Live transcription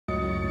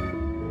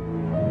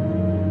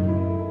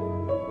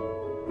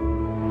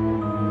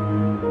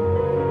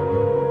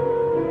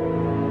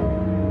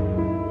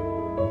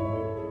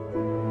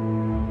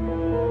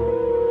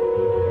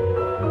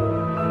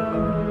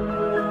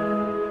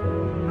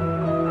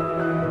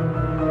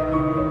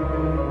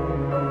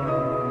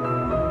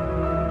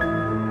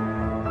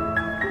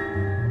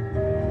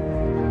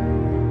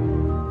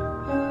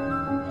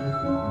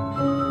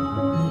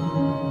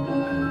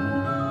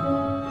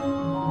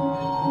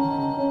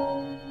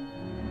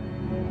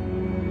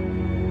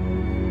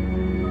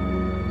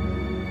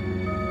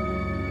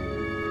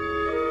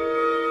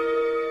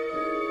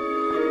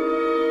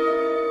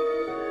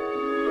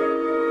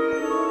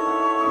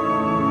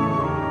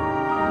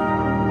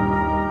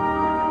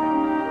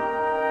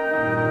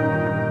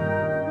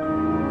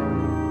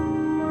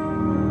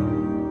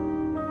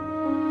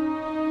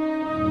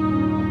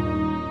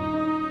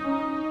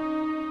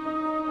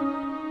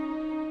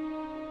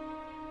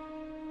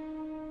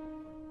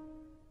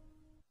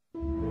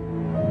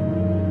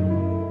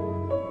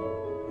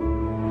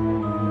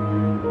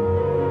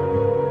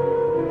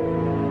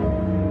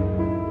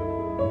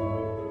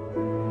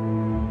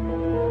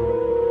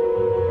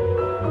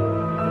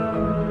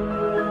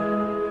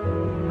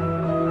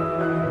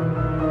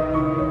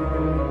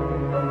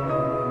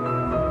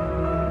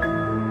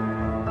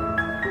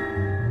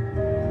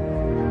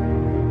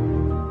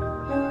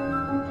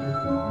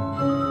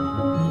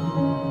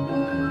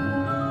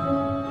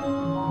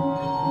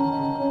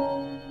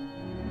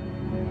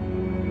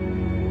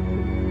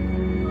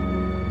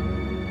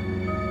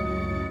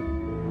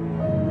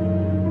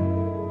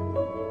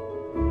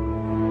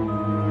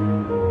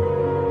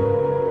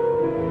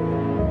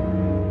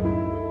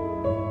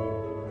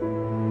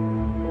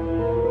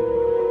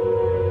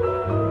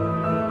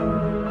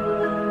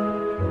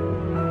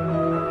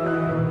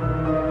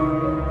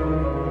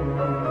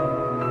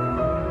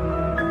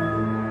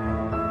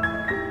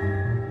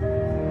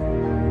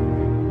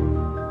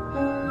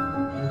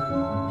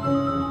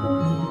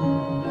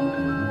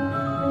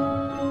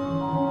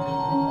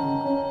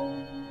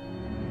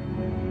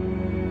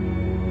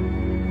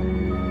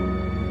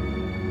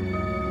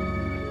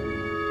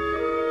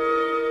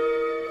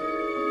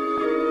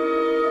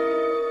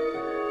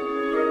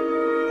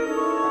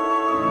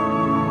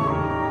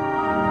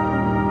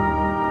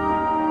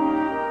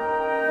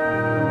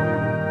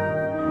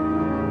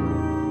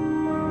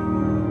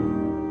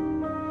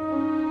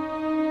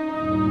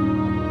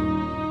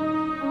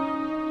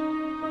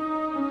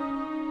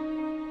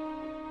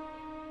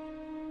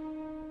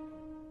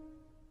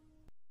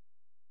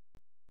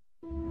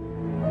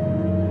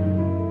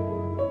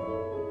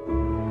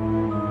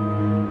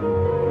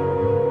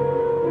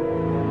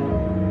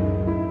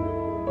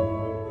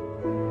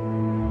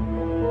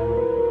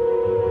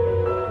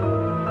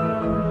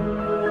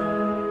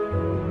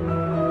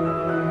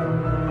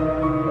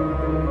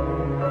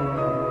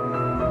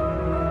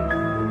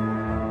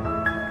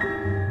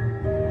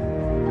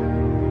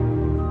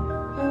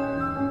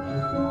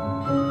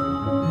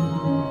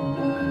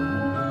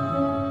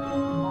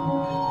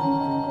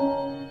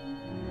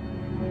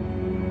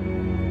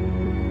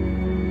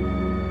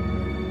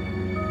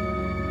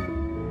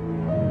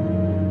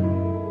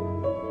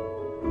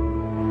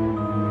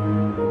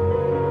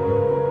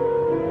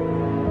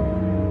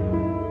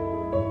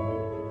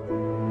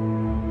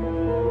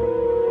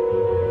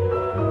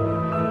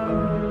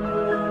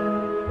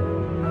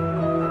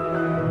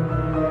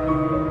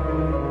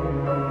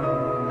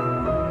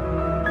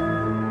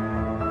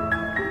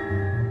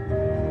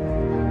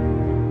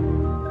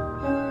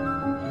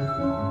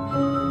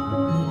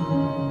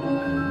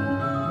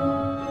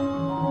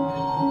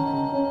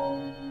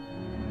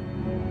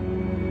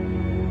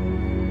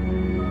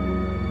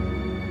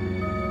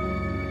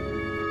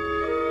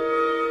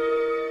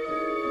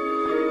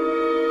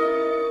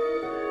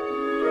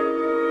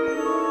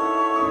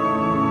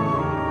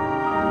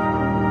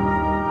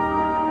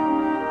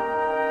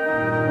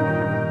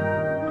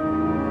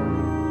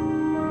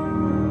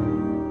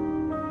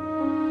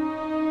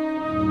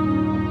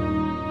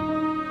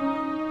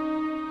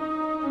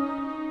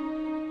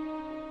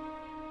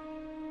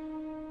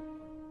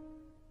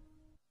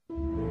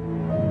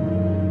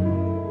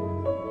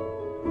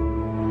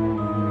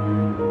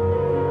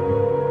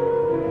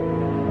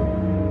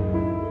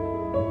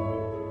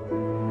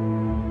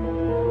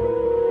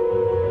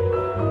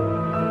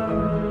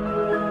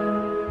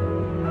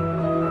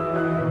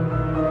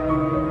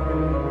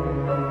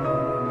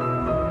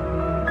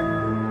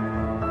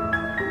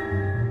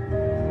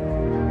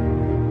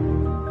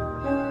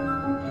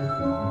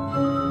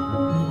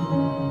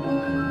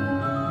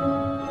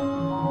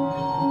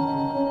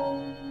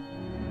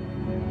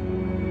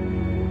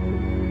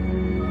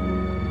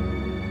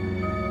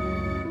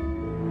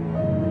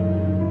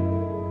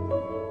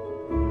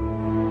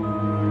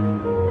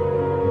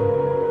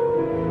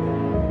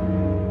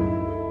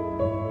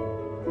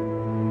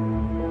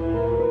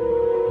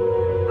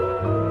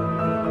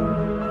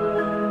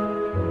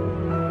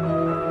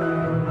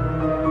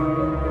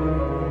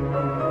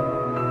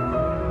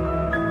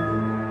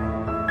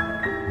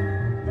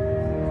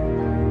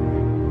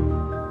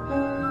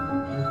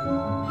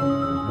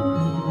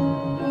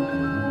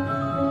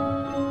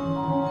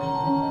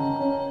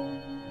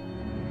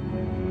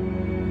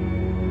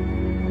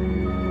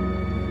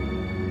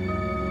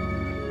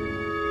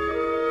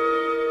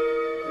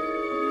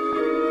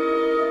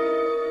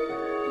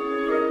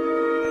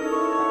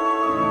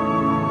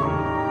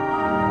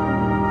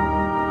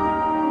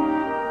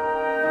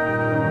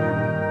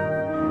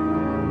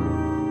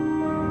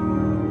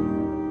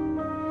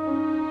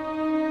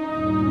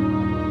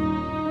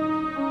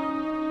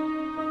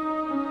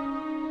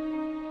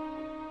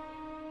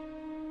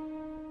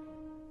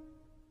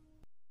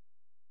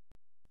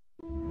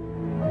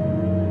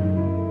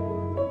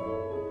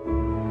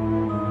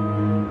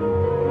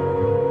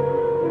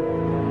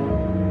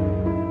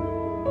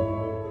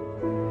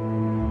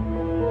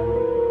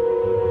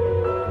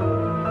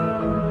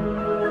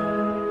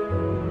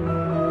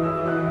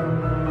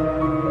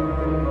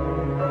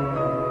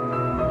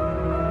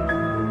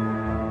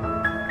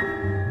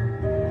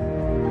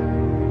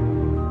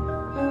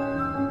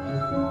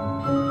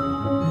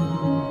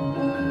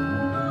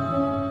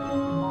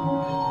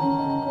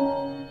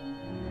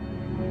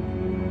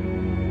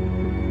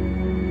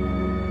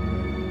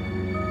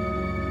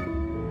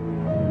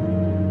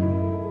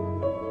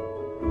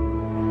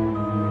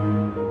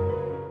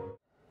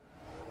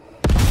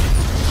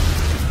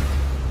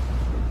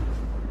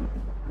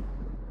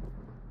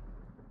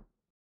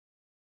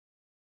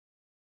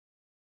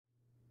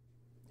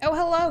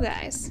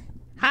guys.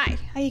 Hi,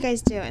 how you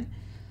guys doing?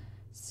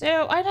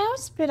 So, I know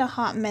it's been a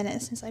hot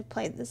minute since I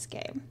played this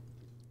game.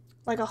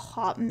 Like a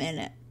hot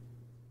minute.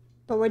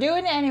 But we're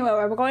doing it anyway.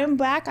 We're going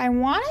back. I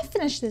want to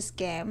finish this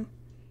game.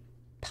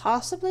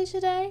 Possibly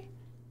today.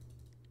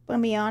 But to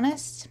be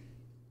honest,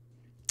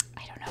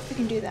 I don't know if we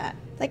can do that.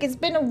 Like, it's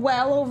been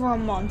well over a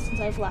month since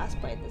I've last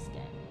played this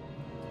game.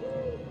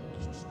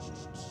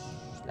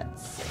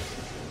 Let's see.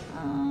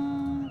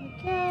 There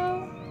we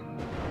go.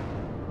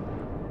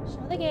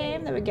 Show the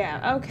game. There we go.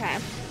 Okay.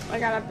 I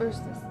gotta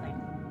boost this thing.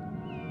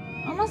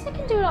 Unless I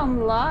can do it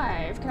on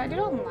live. Can I do it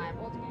on live?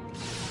 Will the game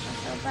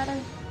feel better?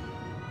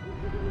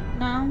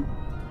 No?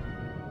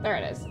 There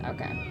it is.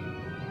 Okay.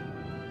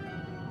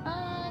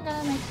 I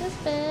gotta make this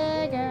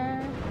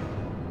bigger.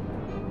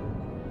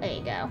 There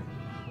you go.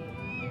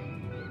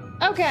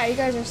 Okay, you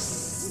guys are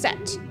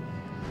set.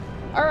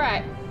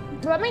 Alright.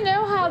 Let me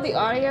know how the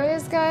audio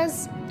is,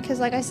 guys. Because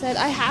like I said,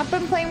 I have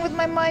been playing with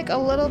my mic a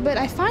little bit.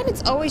 I find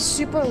it's always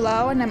super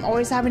low and I'm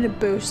always having to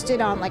boost it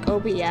on like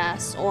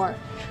OBS or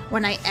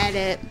when I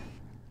edit.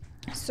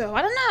 So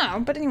I don't know.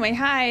 But anyway,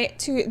 hi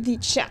to the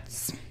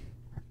chats.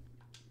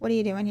 What are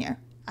you doing here?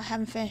 I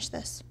haven't finished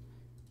this.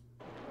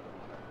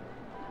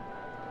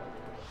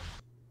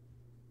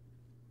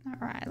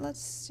 Alright,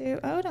 let's do...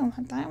 Oh, no,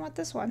 I want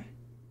this one.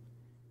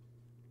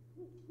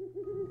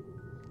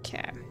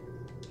 Okay.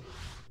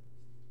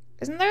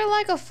 Isn't there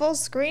like a full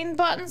screen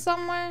button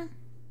somewhere?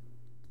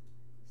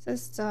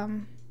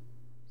 System.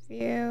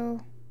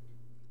 View.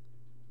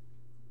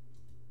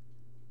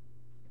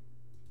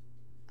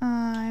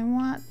 I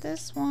want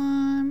this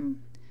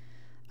one.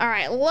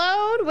 Alright,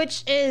 load,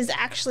 which is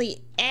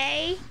actually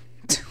A.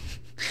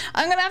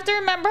 I'm gonna have to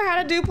remember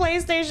how to do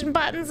PlayStation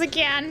buttons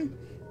again.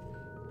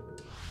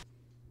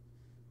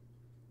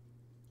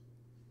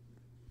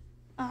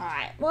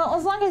 Alright, well,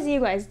 as long as you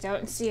guys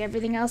don't see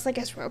everything else, I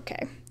guess we're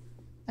okay.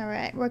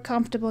 Alright, we're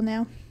comfortable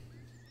now.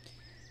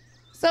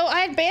 So,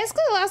 I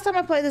basically, last time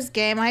I played this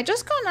game, I had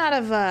just gone out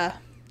of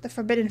the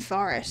Forbidden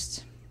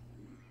Forest.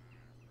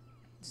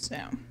 So,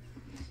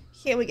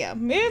 here we go.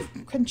 Move,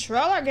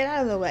 controller, get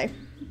out of the way.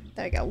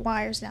 There we go,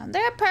 wires down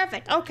there,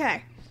 perfect,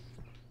 okay.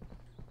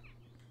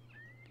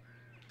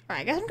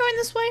 Alright, I guess I'm going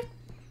this way?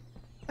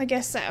 I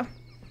guess so.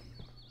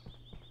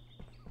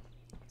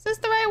 Is this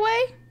the right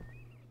way?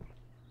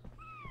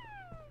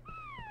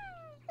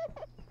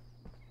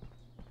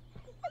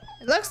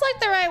 It looks like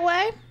the right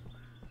way.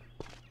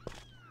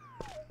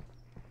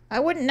 I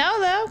wouldn't know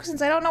though, since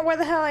I don't know where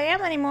the hell I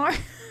am anymore.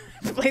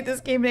 I've played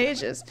this game in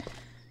ages.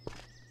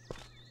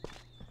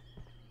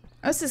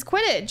 Oh, this is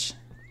Quidditch.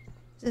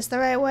 Is this the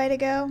right way to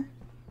go?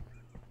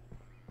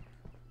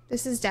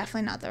 This is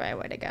definitely not the right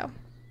way to go.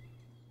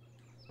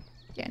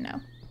 Yeah,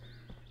 no.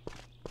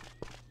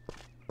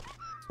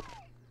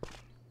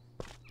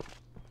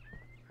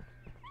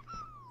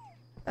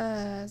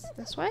 Is it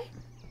this way?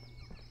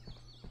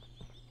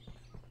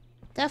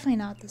 Definitely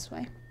not this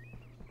way.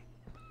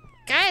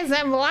 Guys,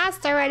 I'm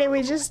lost already.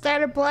 We just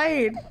started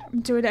playing.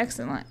 I'm doing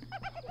excellent.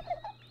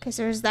 Okay,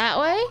 so there's that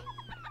way.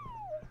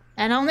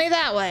 And only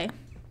that way.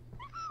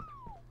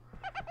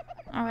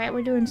 Alright,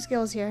 we're doing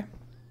skills here.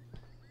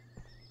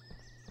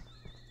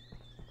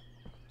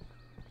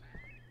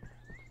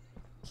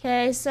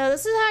 Okay, so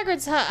this is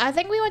Hagrid's hut. I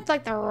think we went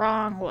like the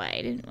wrong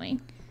way, didn't we?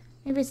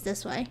 Maybe it's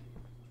this way.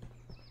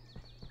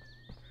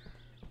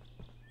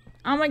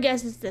 I'm gonna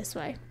guess it's this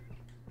way.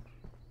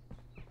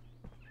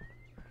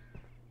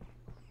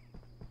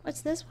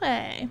 What's this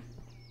way?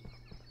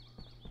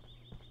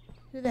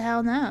 Who the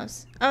hell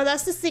knows? Oh,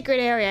 that's the secret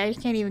area. You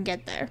can't even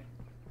get there.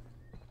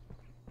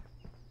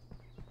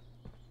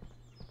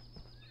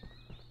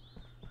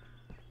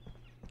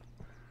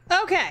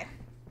 Okay.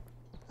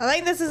 I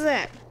think this is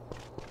it.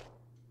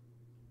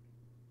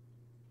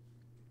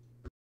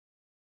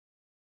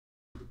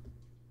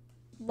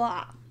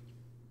 Blah.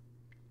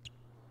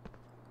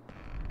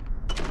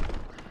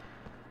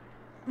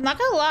 I'm not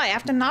gonna lie,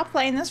 after not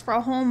playing this for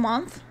a whole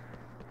month,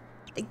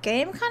 the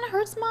game kind of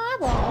hurts my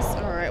eyeballs.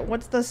 Alright,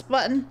 what's this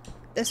button?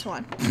 This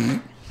one.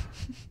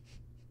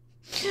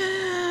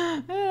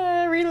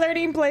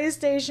 Relearning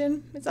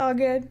PlayStation. It's all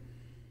good.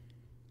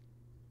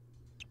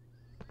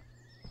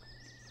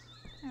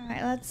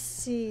 Alright, let's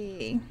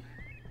see.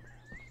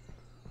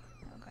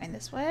 Going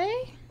this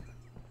way.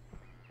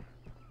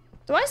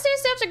 Do I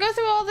seriously have to go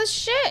through all this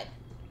shit?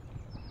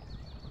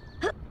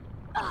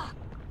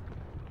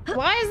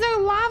 Why is there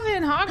lava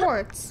in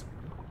Hogwarts?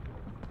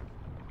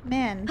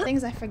 Man,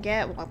 things I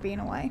forget while being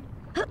away.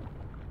 I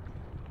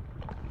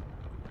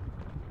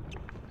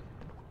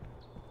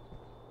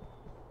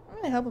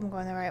really hope I'm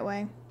going the right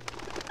way.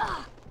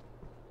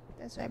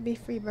 That's right, be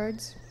free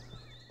birds.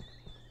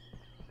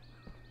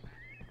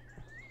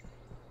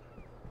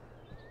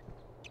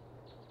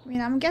 I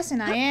mean, I'm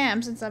guessing I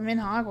am since I'm in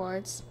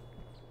Hogwarts.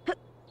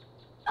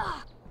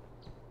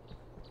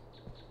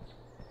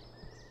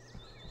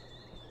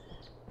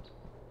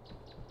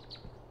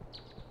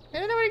 I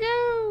don't know where to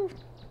go.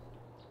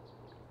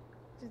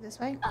 Is it this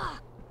way?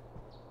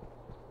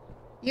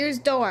 Use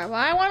door. Well,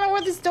 I want to know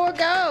where this door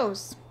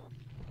goes.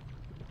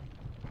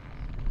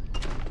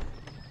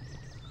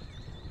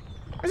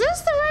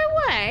 this the right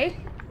way?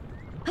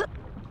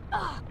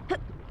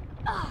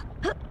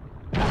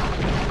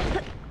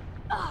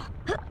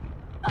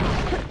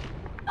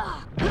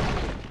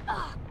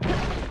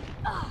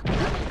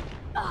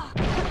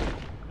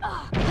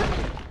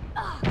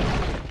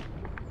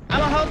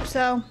 I'ma hope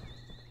so.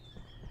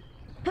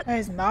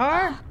 There's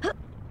more.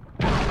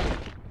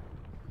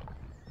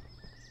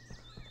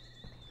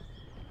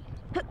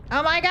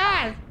 Oh my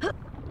god!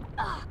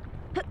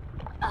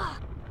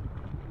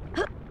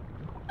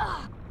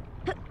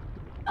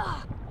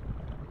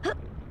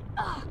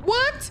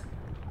 What?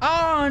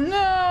 Oh no,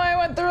 I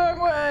went the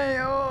wrong way.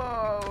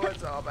 Oh,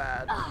 it's all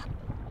bad.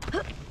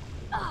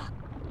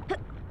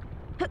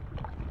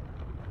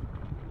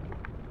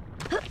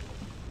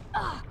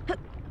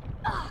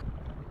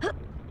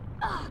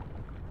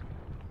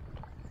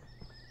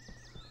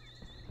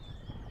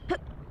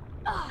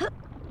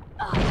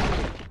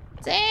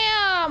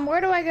 Damn,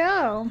 where do I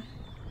go?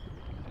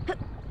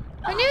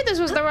 I knew this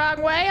was the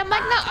wrong way. I'm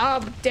like, no.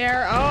 Oh,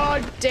 dare. Oh,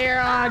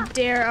 dare. Oh,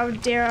 dare. Oh,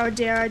 dare. Oh,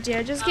 dare. Oh,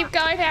 dare. Just keep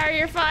going, Harry.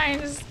 You're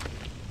fine.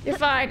 You're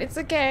fine. It's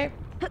okay.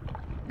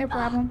 No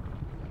problem.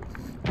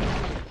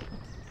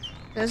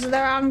 This is the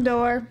wrong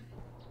door.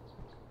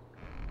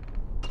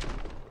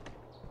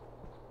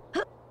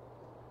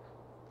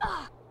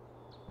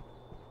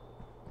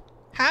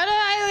 How did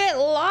I get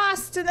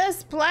lost in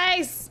this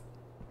place?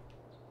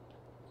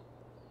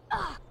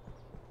 I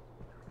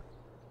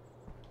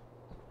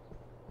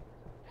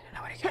don't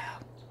know where to go.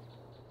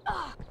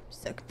 I'm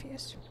so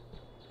confused.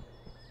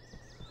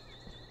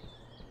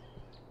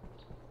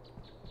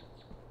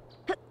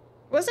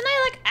 Wasn't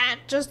I like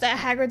just at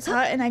Hagrid's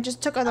hut and I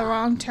just took the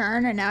wrong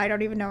turn and now I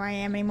don't even know where I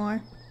am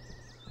anymore?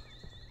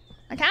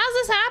 Like, how does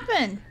this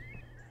happen?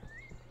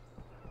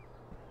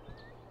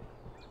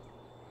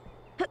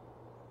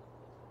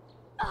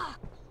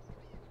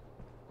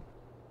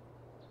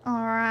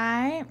 All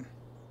right.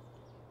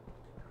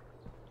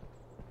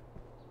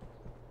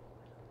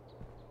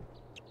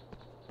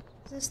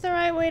 Is this the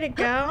right way to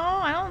go?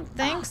 I don't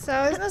think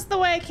so. Isn't this the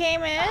way I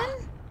came in?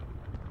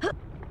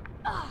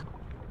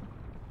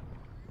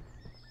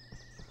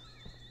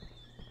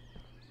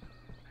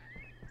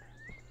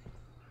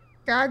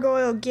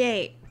 Gargoyle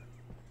Gate.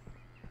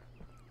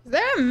 Is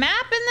there a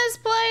map in this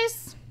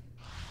place?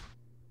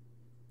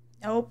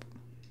 Nope.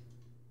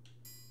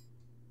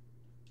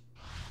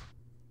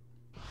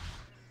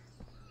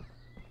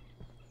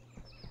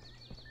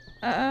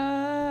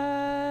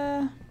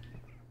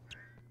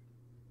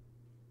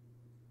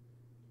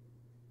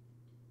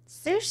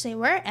 Seriously,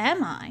 where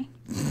am I?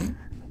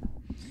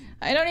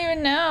 I don't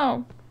even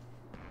know.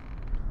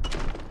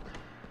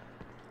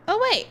 Oh,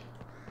 wait.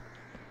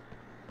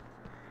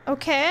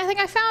 Okay, I think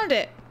I found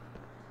it.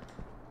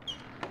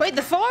 Wait,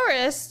 the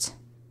forest?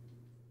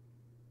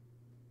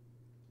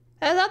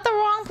 Is that the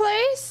wrong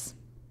place?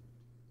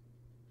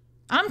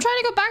 I'm trying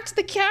to go back to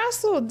the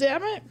castle,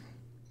 damn it.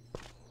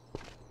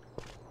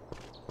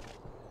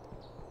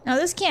 No,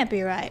 this can't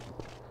be right.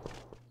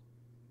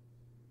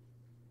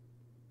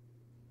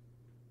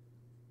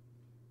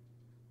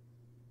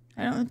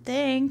 I don't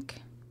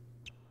think.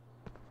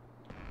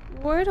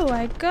 Where do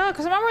I go?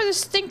 Because I remember the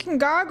stinking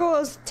gargoyle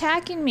is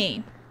attacking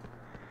me.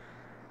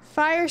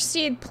 Fire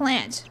seed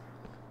plant.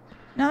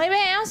 Now maybe I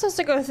am supposed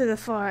to go through the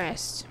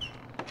forest.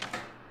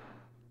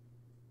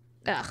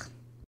 Ugh.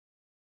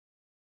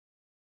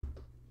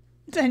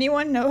 If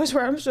anyone knows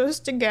where I'm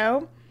supposed to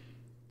go,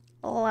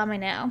 let me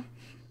know.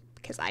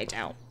 Because I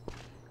don't.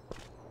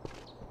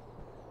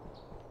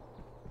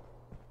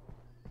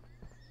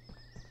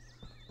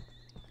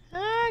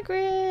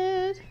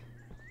 Hagrid.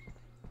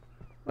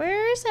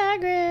 Where's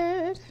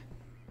Hagrid?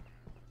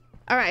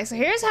 Alright, so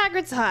here's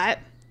Hagrid's hut.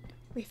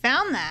 We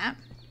found that.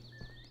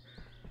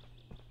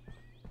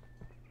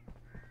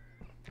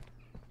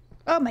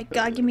 Oh my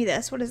god, give me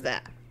this. What is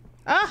that?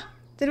 Ah!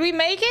 Did we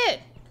make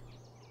it?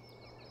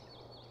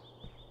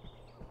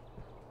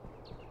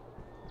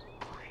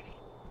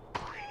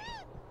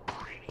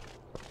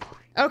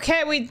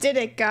 Okay, we did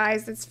it,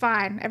 guys. It's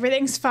fine.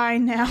 Everything's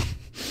fine now.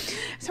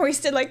 So we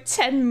wasted like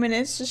 10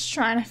 minutes just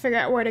trying to figure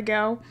out where to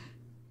go.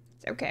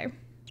 It's okay.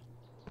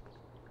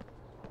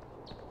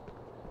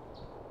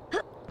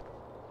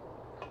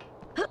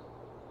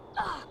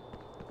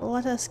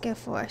 Let us go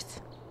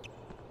forth.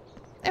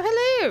 Oh,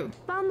 hello!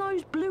 Found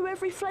those blue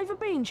every flavour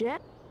beans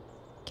yet?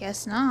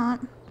 Guess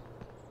not.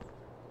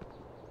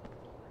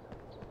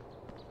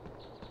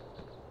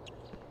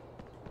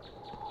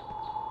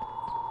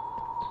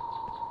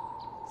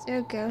 Is there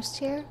a ghost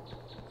here?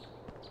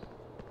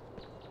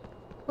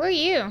 Who are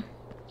you?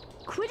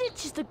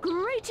 Quidditch is the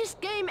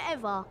greatest game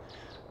ever.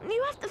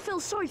 You have to feel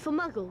sorry for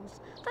muggles.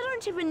 They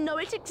don't even know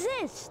it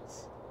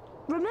exists.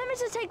 Remember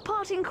to take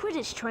part in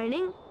Quidditch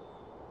training.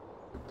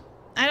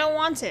 I don't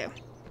want to.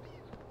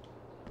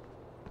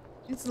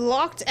 It's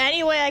locked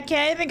anyway. I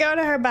can't even go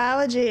to her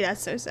biology.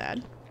 That's so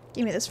sad.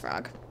 Give me this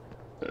frog.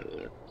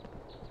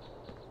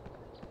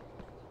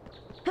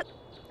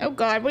 Oh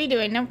god, what are you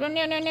doing? No, no,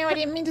 no, no, no. I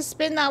didn't mean to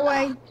spin that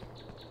way.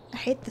 I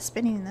hate the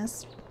spinning in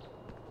this.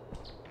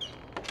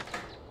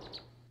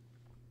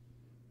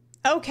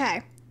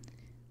 Okay.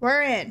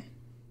 We're in.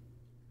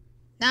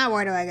 Now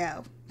where do I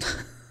go?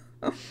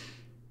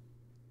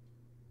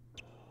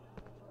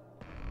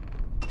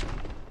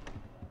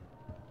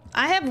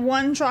 I have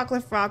one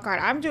chocolate frog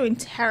card. I'm doing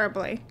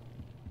terribly.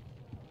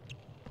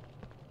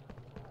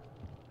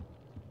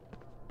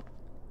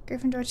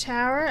 Gryffindor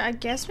Tower. I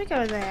guess we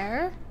go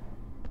there.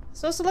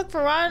 Supposed to look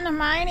for Ron and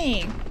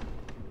Hermione.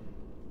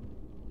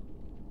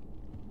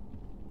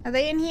 Are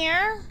they in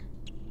here?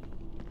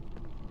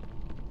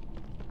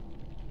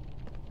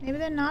 Maybe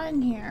they're not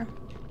in here.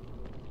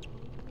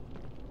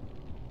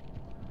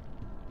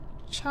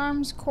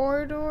 Charms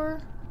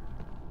Corridor.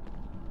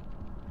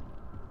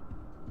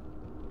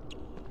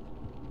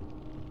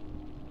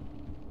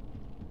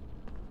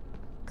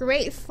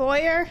 Great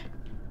Foyer.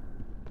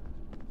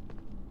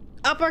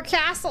 Upper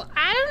Castle.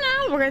 I don't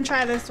know. We're gonna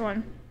try this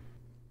one.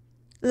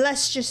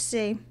 Let's just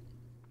see.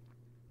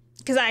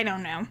 Because I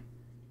don't know.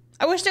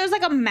 I wish there was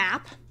like a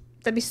map.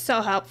 That'd be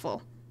so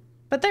helpful.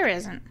 But there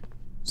isn't.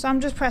 So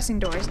I'm just pressing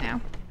doors now.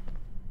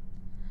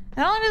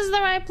 I don't know if this is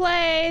the right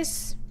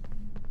place.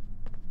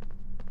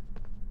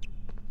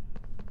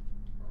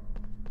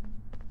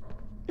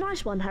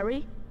 Nice one,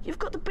 Harry. You've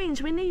got the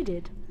beans we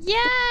needed. Yay!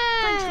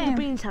 Thanks for the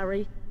beans,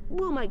 Harry.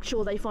 We'll make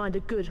sure they find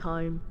a good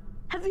home.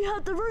 Have you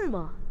heard the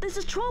rumour? There's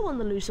a troll on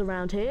the loose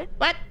around here.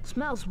 What?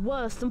 Smells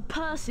worse than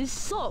Percy's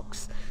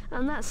socks.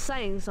 And that's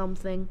saying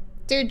something.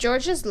 Dude,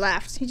 George just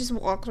left. He just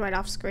walked right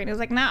off screen. He was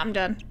like, nah, I'm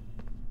done.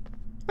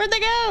 Where'd they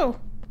go?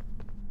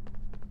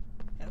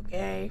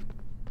 Okay.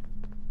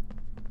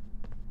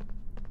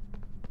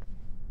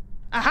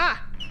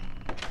 Aha!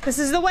 This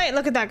is the way.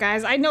 Look at that,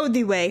 guys. I know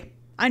the way.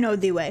 I know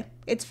the way.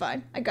 It's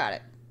fine. I got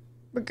it.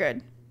 We're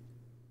good.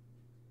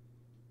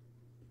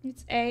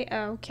 It's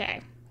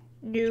A-okay.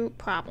 No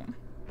problem.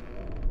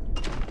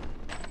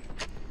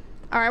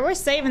 Alright, we're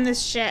saving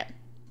this shit.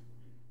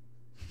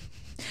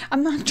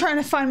 I'm not trying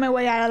to find my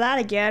way out of that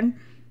again.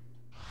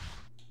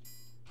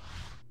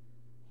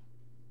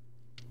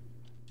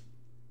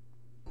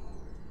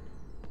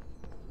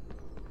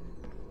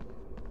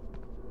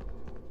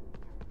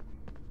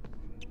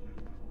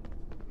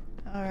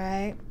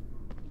 Alright.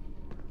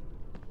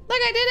 Look,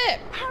 I did it!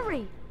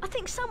 Harry, I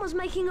think someone's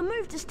making a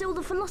move to steal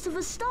the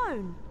Philosopher's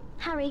Stone.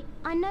 Harry,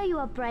 I know you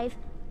are brave,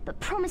 but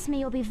promise me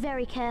you'll be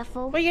very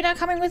careful. Well, you're not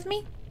coming with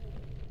me?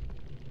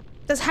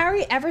 Does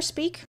Harry ever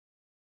speak?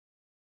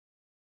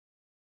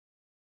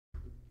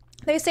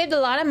 They saved a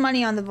lot of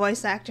money on the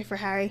voice actor for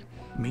Harry.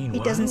 Meanwhile,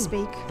 He doesn't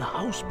speak. The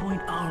House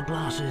Point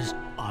hourglasses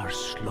are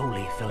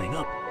slowly filling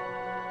up.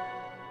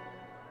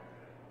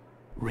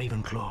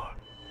 Ravenclaw,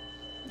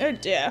 Oh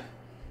dear.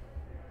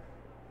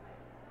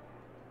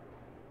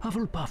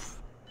 Hufflepuff,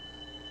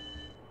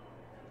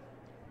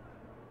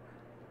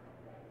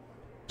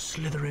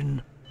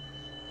 Slytherin,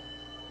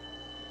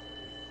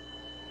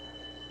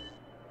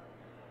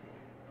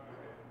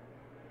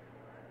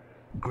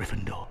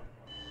 Gryffindor.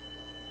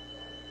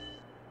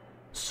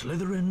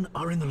 Slytherin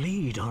are in the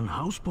lead on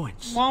house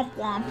points. Womp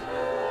womp.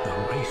 The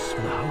race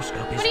for the House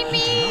Cup is What do you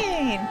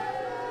heating up.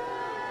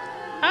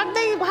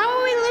 mean? How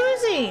are we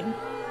losing?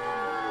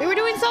 We were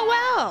doing so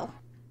well.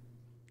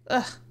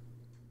 Ugh.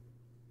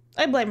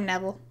 I blame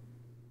Neville.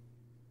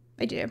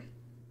 I do.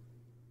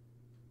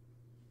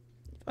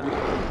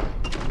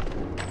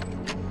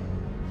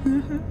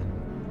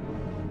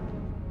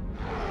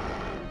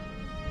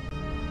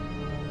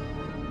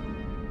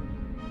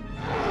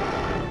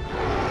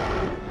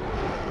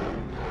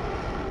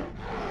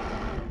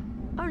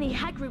 Only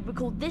Hagrid would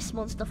call this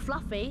monster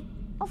Fluffy.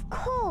 Of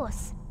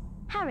course.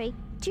 Harry,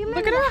 do you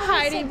Look remember at her that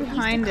Harry hiding said that he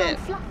behind used to it.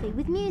 calm Fluffy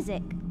with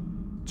music?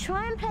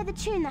 Try and play the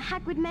tune that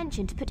Hagrid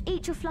mentioned to put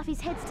each of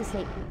Fluffy's heads to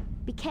sleep.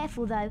 Be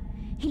careful though.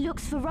 He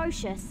looks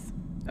ferocious.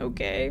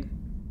 Okay.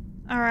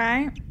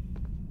 Alright.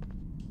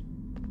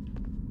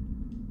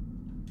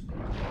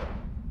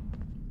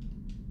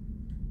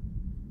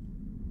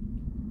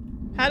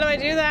 How do I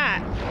do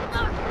that?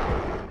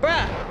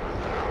 Bruh.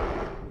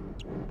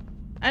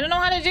 I don't know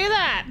how to do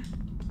that.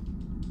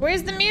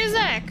 Where's the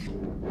music?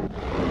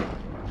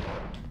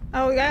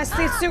 Oh, we gotta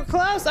stay too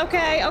close.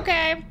 Okay,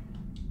 okay.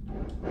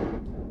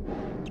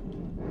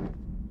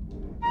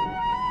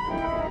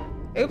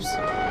 Oops.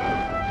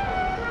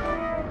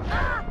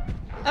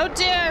 Oh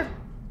dear.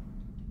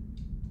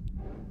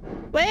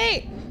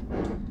 Wait.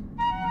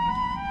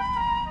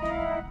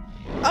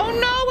 Oh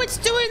no, it's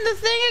doing the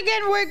thing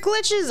again where it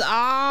glitches.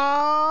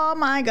 Oh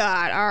my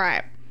god. All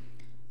right.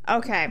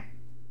 Okay.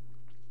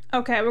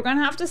 Okay, we're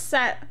gonna have to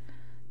set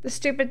the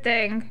stupid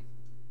thing.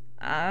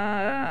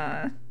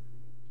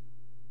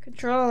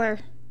 Controller.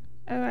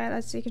 All right,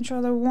 let's see.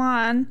 Controller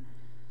 1.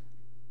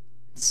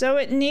 So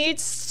it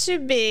needs to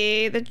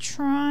be the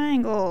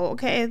triangle.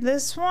 Okay,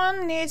 this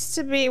one needs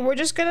to be, we're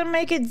just gonna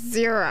make it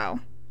 0.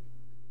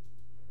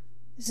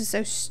 This is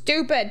so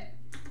stupid.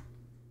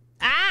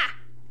 Ah!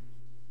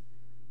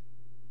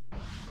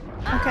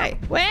 Okay,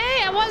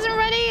 wait, I wasn't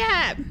ready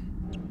yet.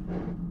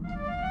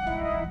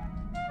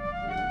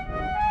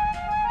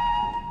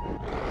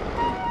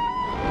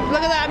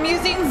 Look at that, I'm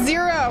using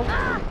 0.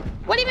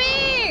 What do you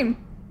mean?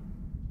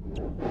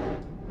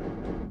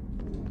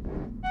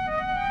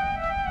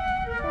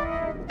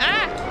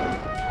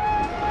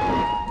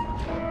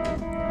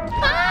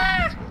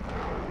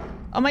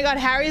 Oh my god,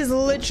 Harry's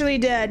literally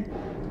dead.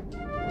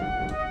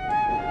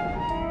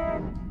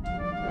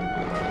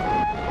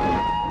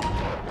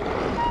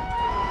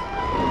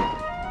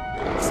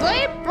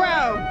 Sleep,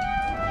 bro!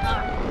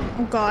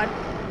 Oh god.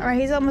 Alright,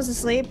 he's almost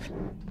asleep.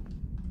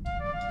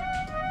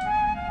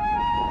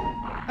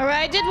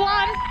 Alright, I did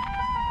one.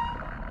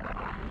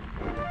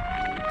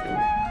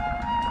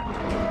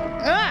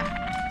 Ah!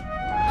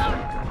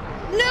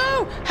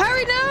 No!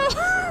 Harry, no!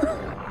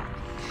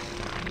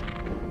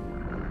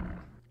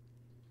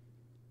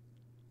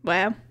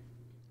 Wow.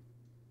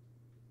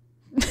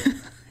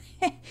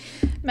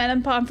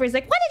 Madam Pomfrey's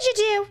like, what did you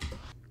do?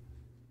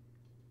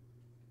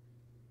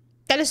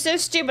 That is so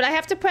stupid. I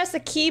have to press the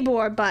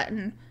keyboard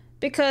button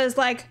because,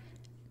 like,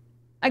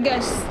 I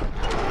guess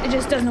it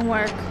just doesn't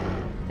work.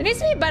 There needs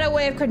to be a better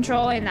way of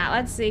controlling that.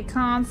 Let's see.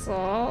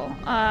 Console.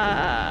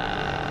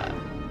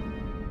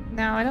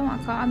 No, I don't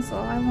want console.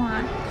 I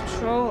want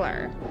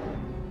controller.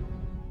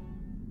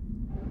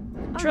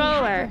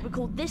 Controller. We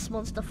called this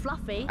monster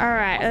Fluffy.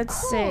 Alright, let's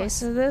see.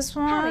 So this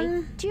one.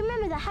 Harry, do you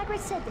remember that Hagrid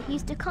said that he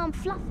used to calm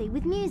Fluffy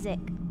with music?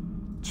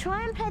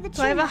 Try and play the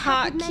tune I have a that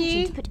Hagrid hotkey?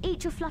 mentioned to put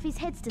each of Fluffy's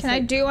heads to Can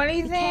sleep. I do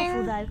anything? Be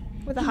careful though.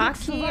 With a He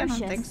looks hotkey? I don't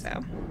ferocious. think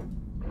so.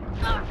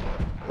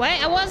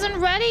 Wait, I wasn't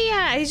ready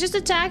yet. He's just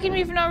attacking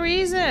me for no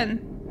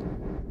reason.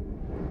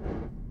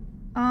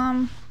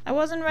 I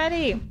wasn't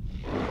ready.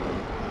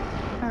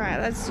 Alright,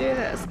 let's do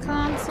this.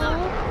 Console.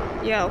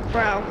 Yo,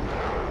 bro.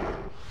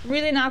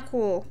 Really not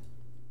cool.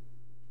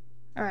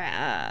 Alright,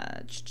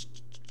 I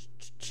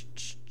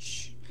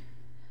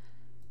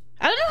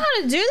don't know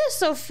how to do this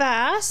so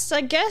fast.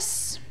 I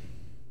guess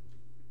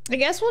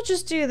we'll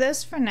just do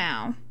this for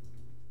now.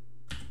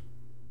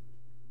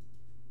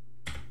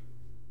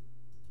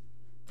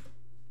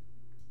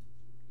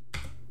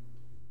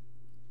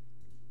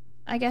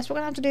 I guess we're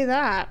gonna have to do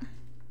that.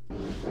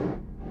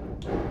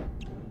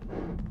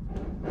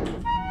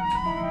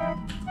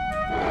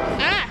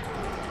 Ah!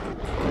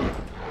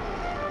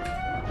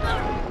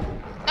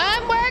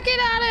 I'm working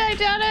on it! I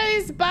don't know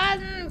these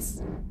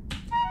buttons!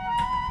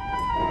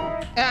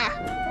 Ah!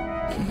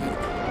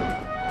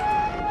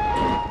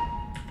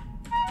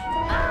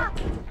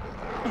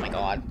 Oh my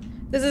god.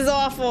 This is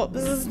awful.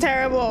 This is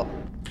terrible.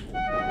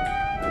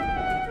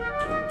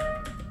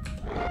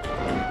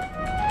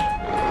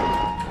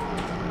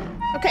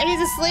 Okay,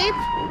 he's asleep.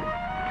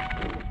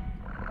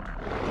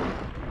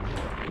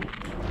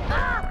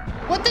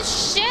 What the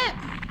shit?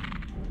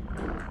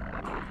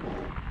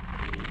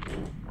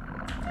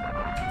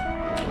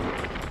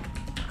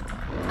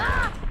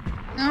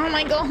 Oh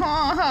my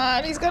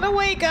god, he's gonna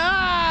wake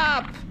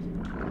up.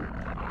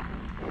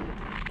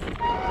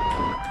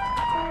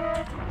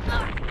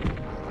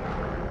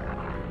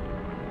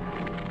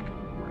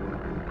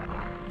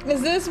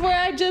 Is this where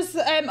I just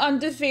am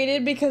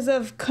undefeated because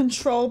of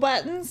control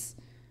buttons?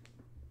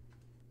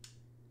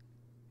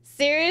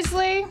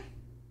 Seriously?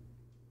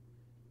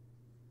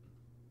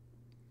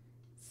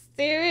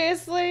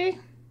 Seriously?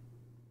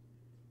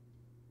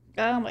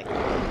 Oh my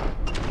god.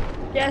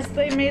 Yes,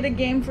 they made a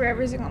game for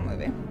every single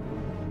movie.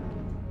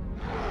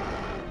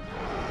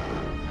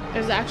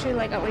 There's actually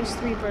like at least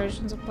 3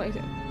 versions of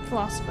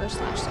Philosopher /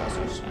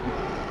 Sorcerer.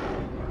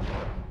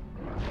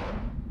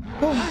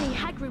 Only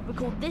Hagrid would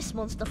call this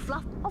monster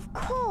Fluff. Of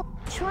course.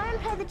 Try and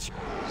play the tune.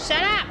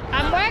 Shut up!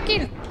 I'm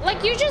working!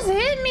 Like, you just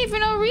hit me for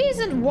no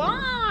reason!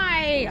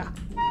 Why?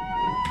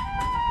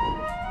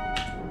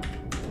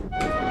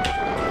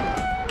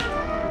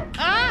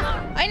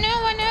 Ah! I know!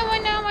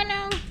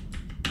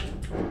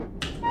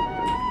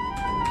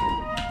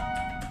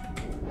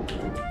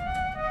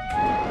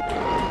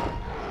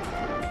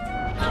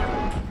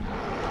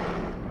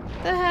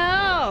 The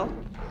hell?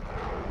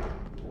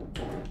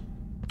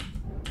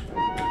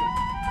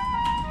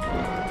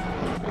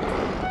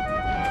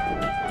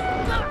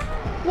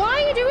 Why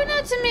are you doing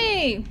that to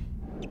me?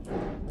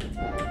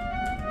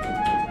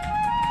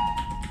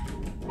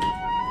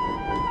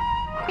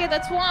 Okay,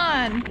 that's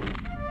 1.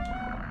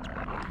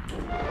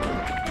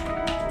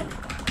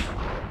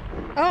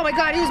 Oh my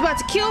god, he was about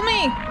to kill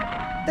me!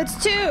 That's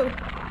 2.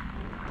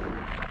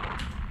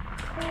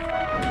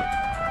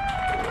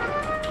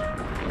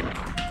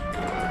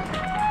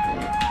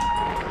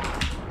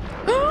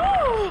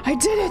 I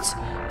did it!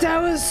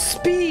 That was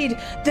speed!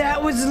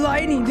 That was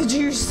lightning! Did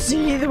you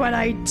see what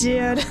I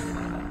did?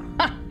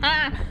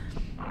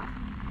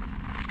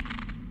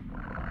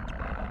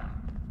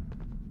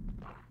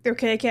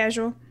 Okay,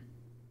 casual.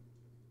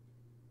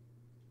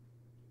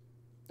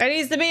 There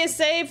needs to be a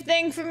save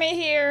thing for me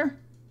here.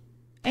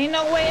 Ain't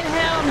no way in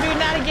hell I'm doing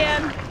that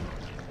again.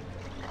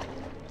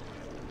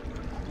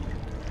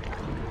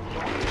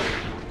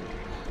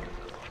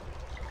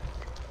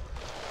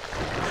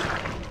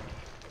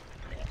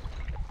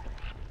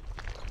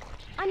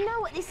 I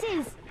know what this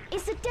is.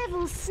 It's the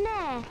devil's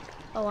snare.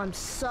 Oh, I'm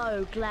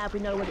so glad we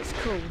know what it's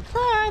called.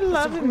 Oh, I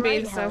love him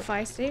great being so help.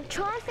 feisty.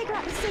 Try and figure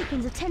out the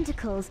sequence of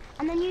tentacles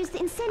and then use the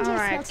incendiary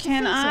Alright, cells to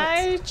can filter I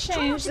it. Try not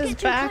change to this get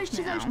too back close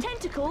to now? those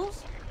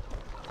tentacles.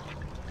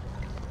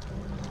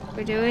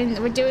 We're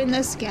doing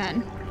this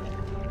again.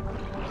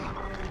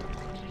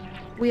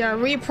 We are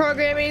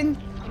reprogramming.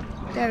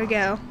 There we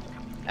go.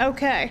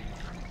 Okay.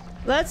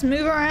 Let's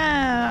move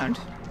around.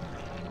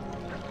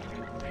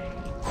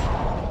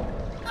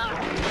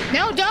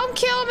 No, don't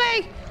kill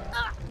me!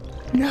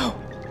 No.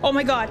 Oh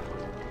my god.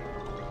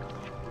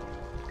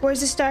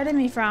 Where's it starting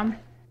me from?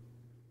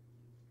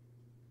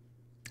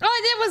 All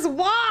I did was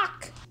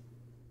walk!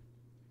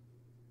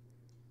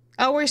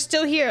 Oh, we're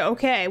still here.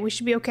 Okay, we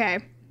should be okay.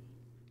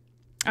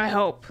 I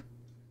hope.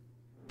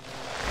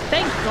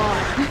 Thank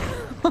God.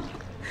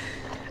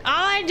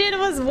 All I did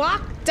was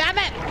walk, damn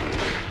it!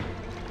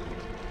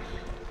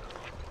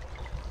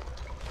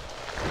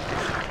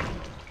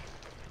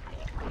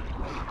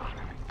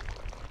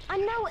 I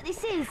know what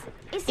this is.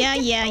 It's a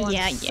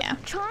Yeah.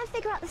 Try and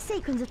figure out the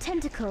sequence of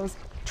tentacles.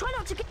 Try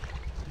not to get...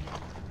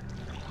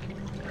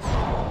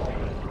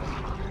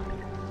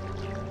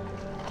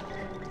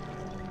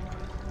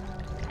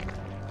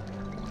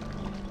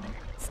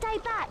 Stay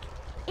back.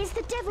 It's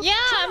the devil. Yeah,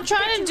 I'm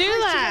trying to do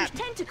that.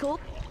 Tentacle.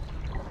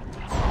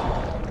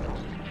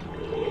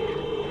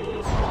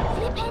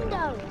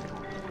 Flipendo.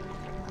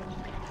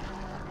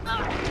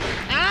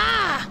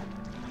 Ah!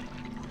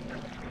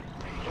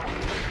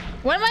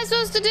 What am I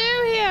supposed to do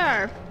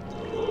here?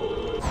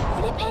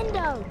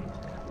 Flipendo.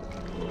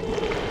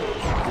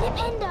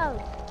 Flipendo.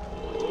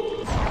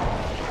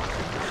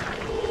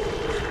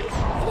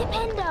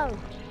 Flipendo.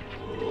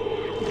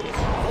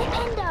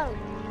 Flipendo.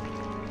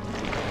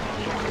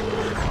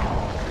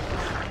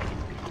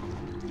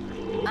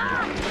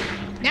 Ah!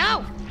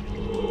 No!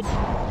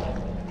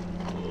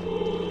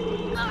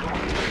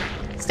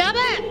 Stop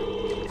it!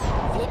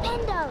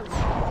 Flipendo.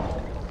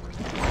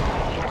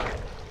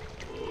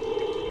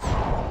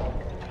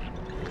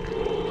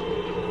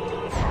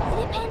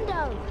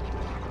 Flipendo.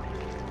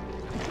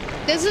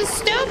 This is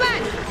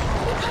stupid!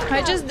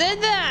 I just did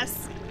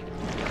this!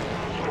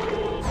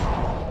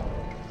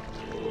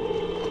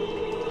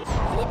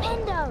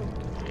 Flipendo.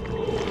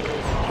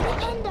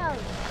 Flipendo.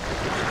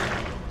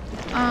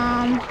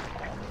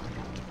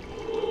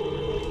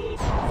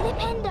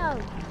 Flipendo.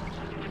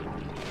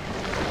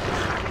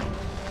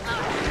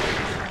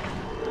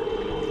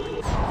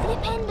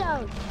 Flipendo.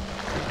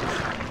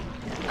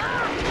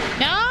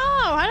 No!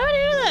 How do I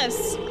do this?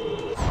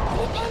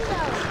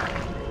 Flipendo.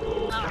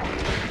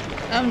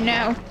 Oh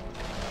no.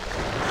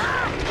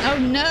 Oh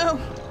no!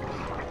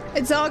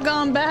 It's all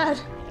gone bad.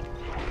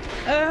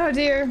 Oh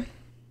dear.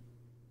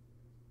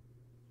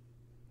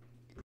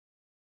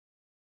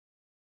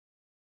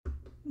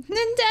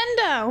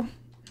 Nintendo!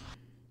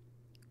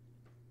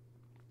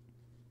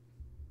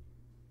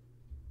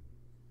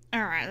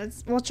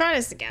 Alright, we'll try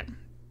this again.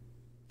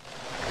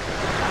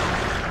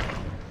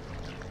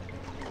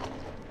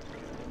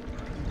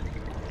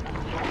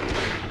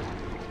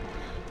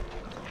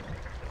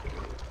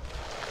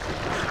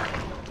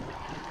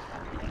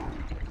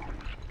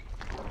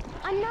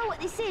 I know what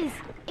this is.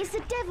 It's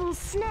the devil's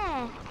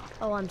snare.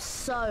 Oh, I'm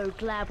so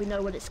glad we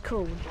know what it's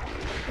called.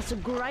 It's a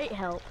great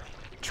help.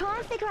 Try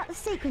and figure out the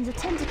sequence of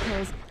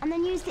tentacles and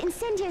then use the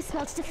incendio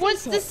spell to defeat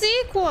What's it. the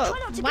sequel? Try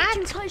not to get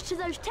too close to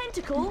those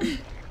tentacles.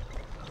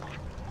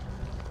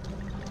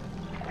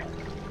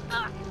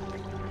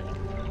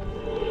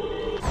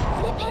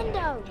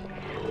 Flipendo.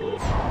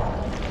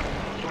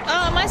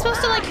 Oh, am I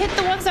supposed to like hit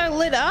the ones that are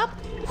lit up?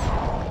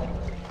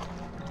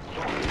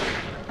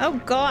 Oh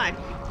god.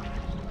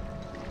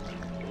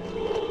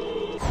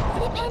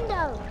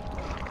 Flipendo.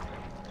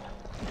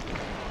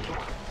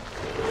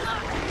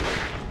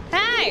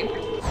 Hey!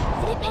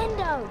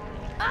 Flipendo.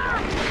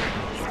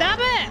 Stop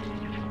it!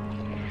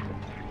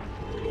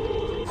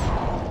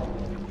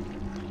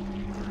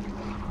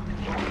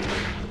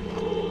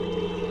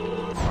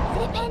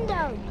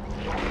 Flipendo.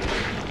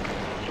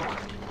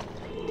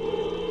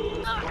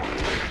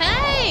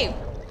 Hey!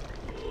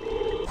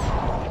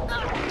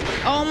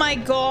 Oh my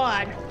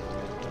god.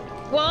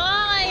 Why?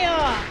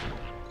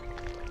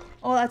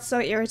 Oh, that's so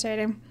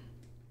irritating.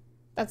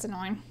 That's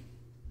annoying.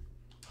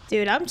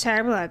 Dude, I'm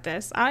terrible at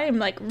this. I am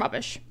like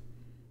rubbish.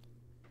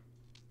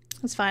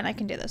 It's fine, I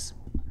can do this.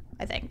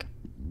 I think.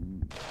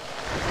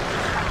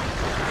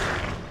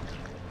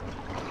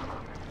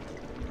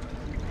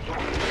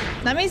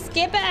 Let me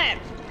skip it!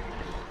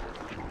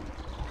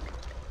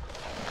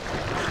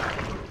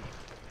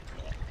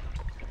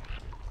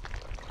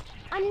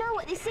 I know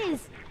what this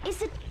is.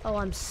 It's a... Oh,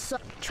 I'm so...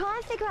 Try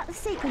and figure out the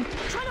sequence.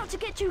 Try not to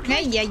get too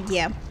close.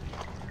 Yeah.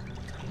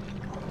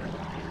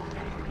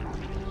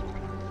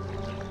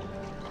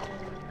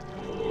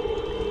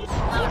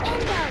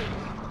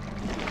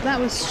 Flipendo. That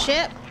was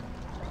shit.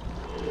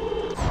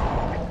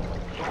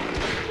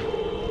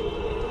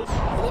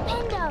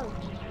 Flipendo.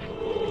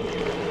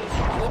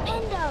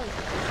 Flipendo.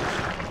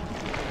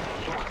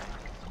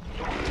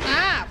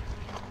 Ah!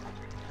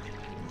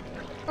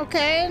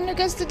 Okay, and who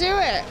gets to do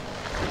it?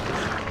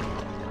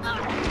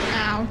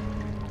 Ow.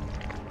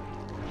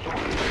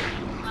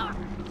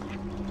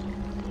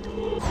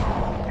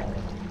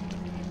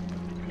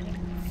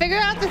 Figure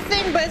out the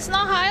thing, but it's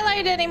not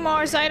highlighted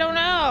anymore, so I don't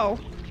know.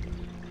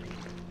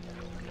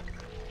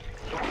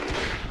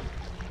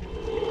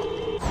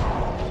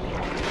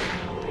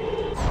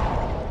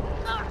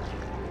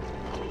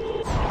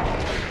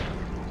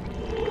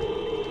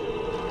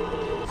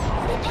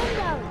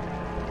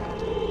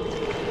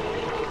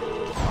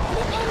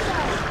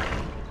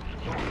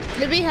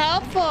 It'd be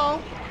helpful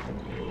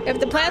if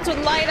the plants would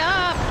light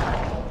up.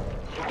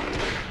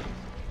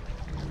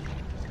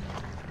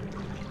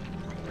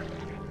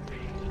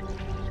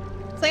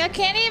 It's like I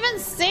can't even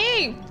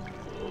see.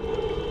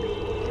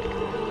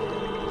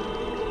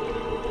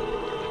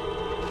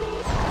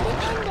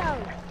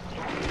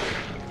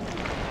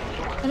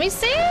 Let me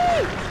see.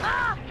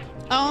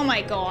 Oh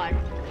my god.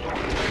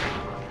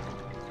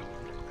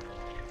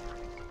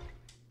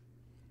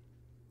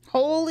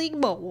 Holy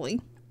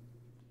moly.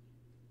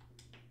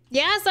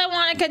 Yes, I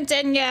want to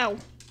continue.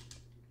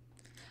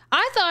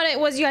 I thought it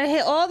was you gotta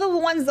hit all the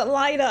ones that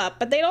light up,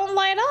 but they don't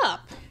light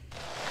up.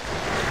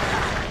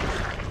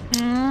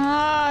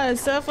 Ah, it's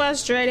so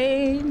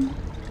frustrating.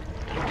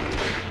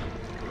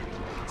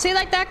 See,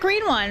 like that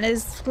green one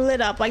is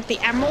lit up, like the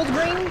emerald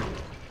green.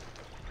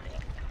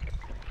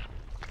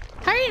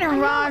 How are you gonna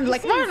run?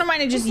 Like, run of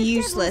mine is just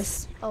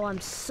useless. Oh, I'm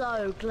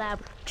so glad.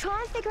 Try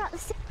and figure out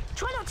the...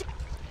 Try not to...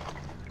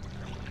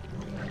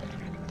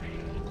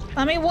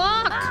 Let me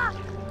walk.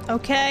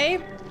 Okay.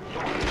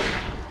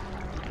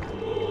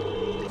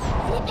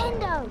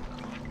 Flipendo!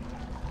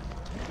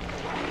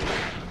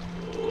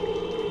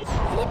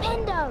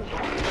 Flipendo!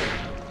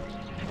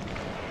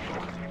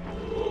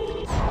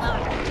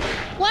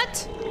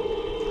 What?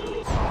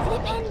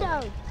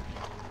 Flipendo!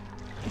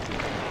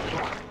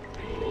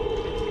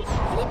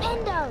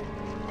 Flipendo!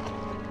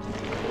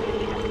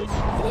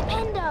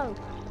 Flipendo!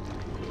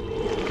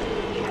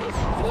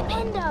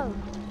 Flipendo!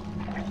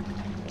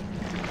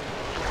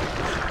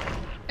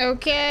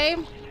 Okay.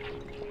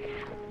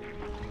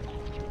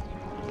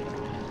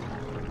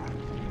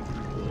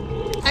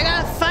 I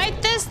gotta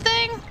fight this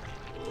thing?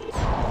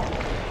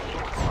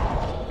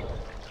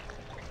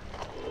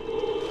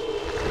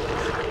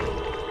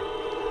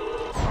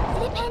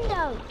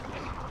 Flipendo!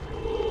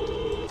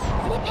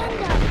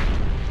 Flipendo!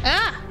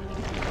 Ah!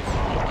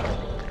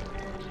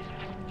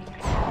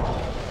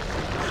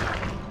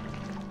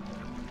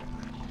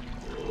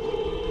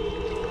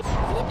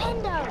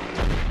 Flipendo!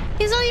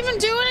 He's not even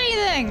doing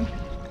anything.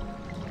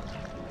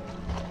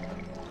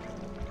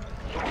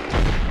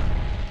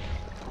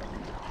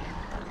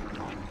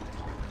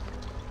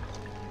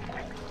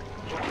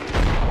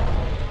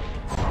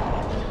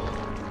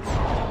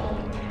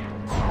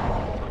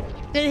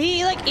 Did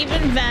he like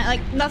even vent?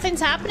 Like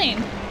nothing's happening.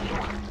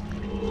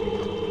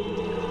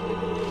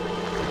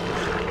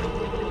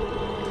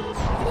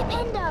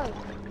 Flipendo!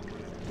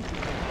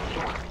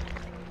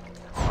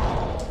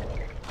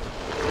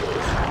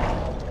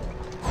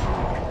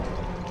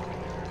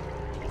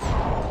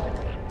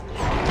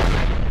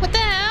 What the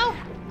hell?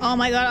 Oh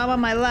my god, I'm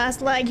on my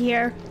last leg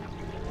here.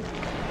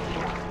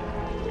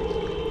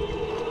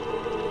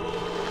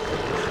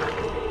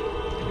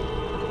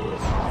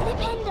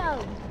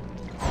 Flipendo!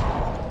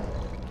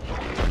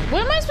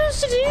 What am I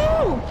supposed to do?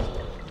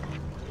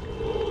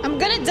 I'm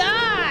gonna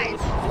die.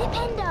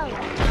 Flipendo!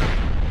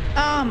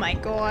 Oh my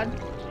god.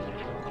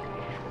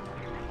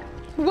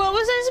 What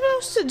was I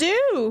supposed to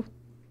do?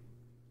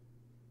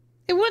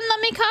 It wouldn't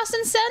let me cast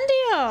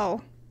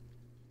Incendio.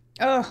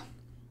 Ugh.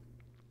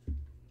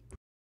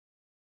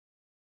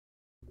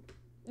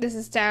 This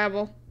is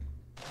terrible.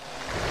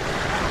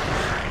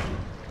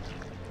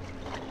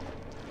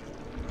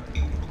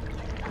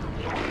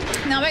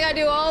 Now I gotta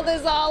do all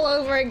this all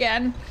over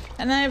again.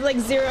 And then I have like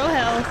 0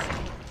 health.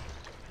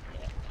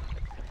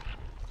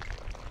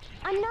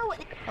 I know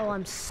what... Oh,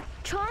 I'm so...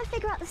 Try and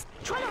figure out this...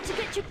 Try not to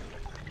get you...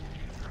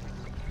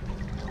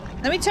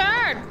 Let me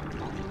turn.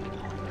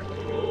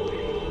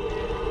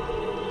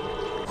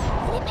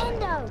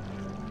 Flipendo!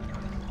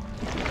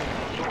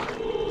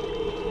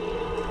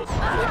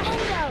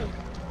 Flipendo!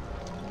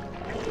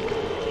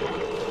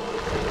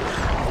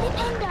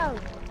 Flipendo!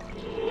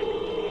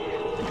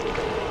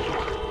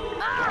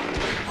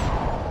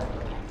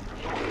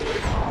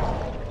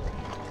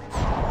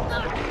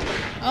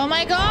 Oh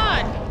my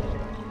god.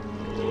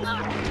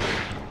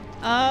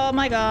 Oh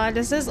my god,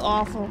 this is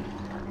awful.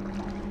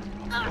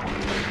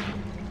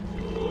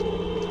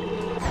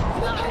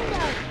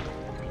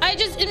 I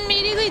just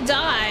immediately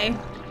die.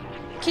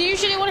 Can you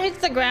usually when it hits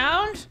the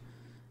ground?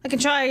 I can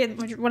try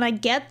it when I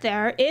get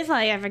there, if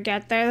I ever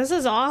get there. This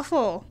is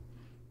awful.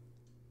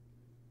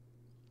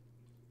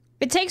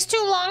 It takes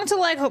too long to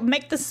like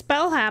make the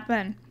spell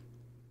happen.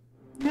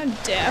 Oh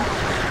dear.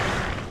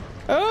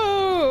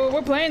 Oh,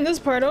 we're playing this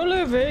part all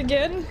over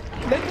again.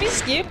 Let me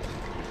skip.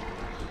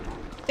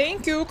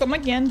 Thank you, come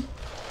again.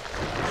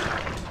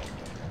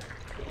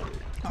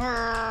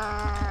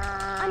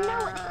 I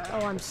know what...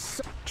 Oh, I'm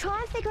so... Try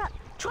and figure out...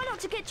 Try not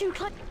to get too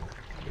close.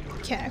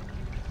 Okay.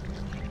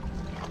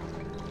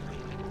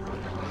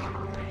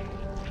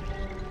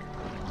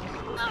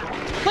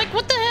 Like,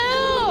 what the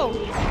hell?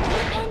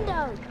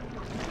 Flipendo!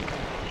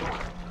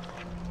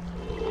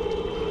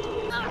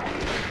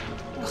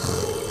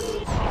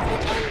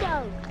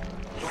 Flipendo!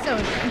 So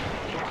annoying.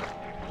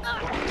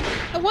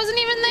 I wasn't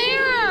even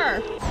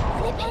there!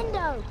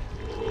 Flipendo!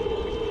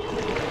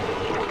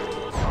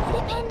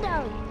 Flipendo!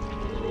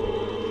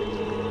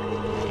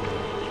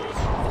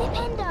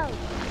 Flipendo!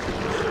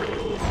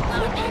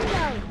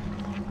 Flipendo!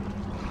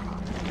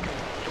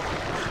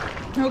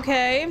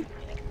 Okay.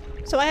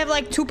 So I have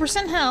like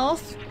 2%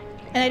 health,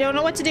 and I don't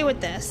know what to do with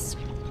this.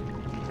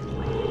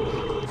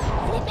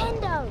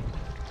 Flipendo!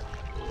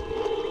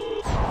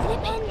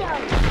 Flipendo!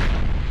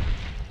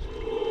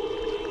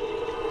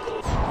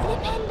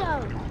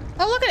 Flipendo!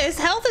 Oh, look at it. His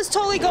health is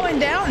totally going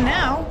down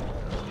now.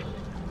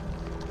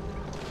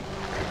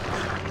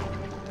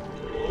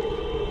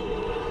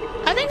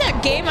 I think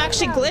that game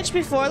actually glitched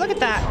before. Look at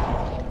that.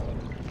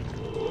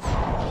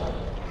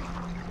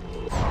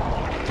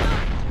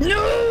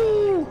 No!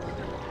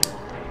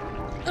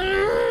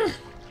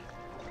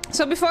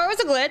 So before it was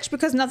a glitch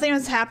because nothing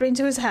was happening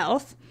to his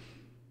health.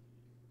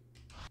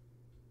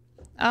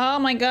 Oh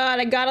my god,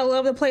 I gotta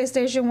love the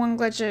PlayStation 1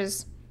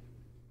 glitches.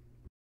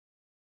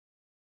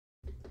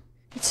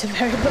 It's a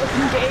very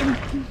broken game.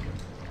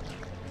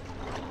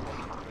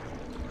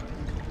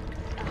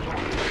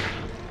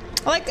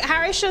 Like,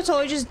 Harry should have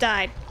totally just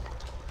died.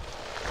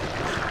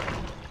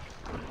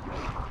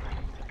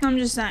 I'm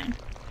just saying.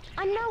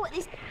 I know what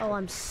this.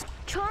 Oh,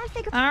 trying to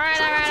figure.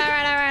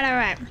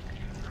 Alright.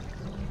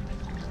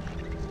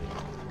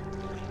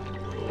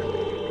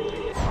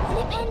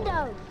 Flipendo!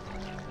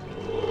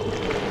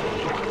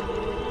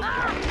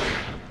 Ah!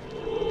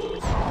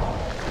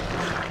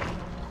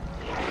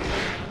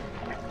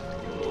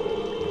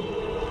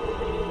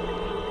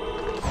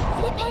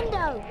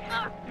 Flipendo!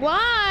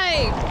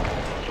 Why?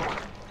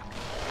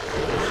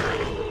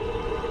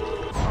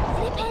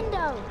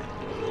 Flipendo!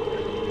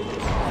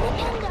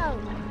 Flipendo!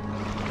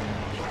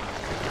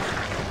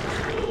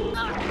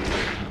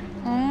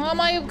 Oh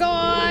my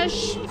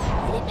gosh.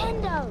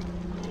 Flipendo!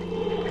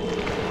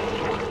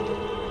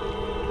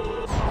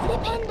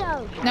 Flipendo!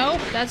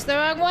 Nope, that's the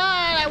wrong one.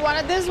 I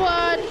wanted this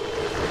one.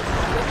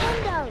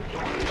 Flipendo!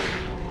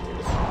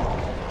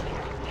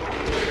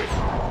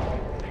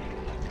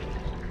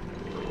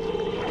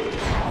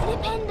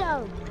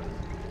 Flipendo!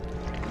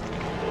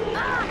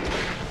 Ah!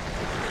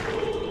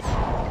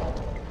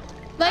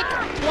 Like,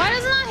 why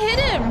doesn't that hit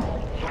him?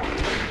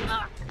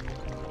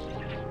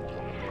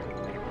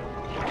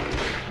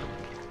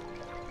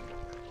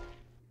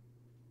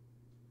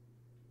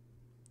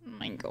 Oh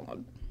my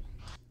god.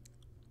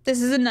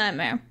 This is a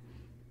nightmare.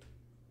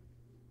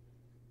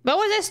 What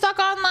was I stuck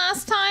on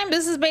last time?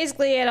 This is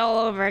basically it all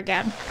over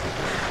again.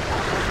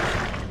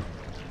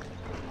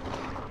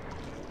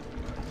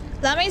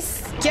 Let me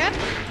skip.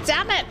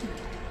 Damn it.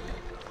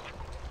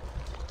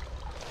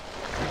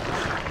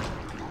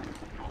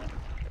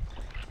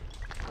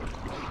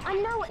 I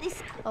know what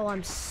this. Oh,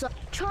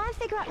 Try and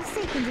figure out the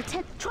sequence.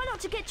 Try not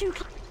to get too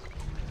close.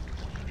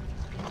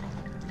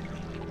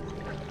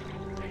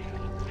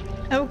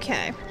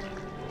 Okay.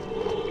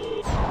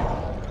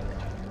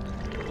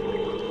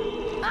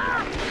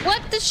 Ah!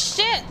 What the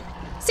shit?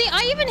 See,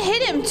 I even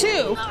hit him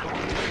too.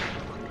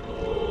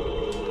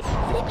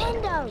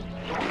 Flipendo!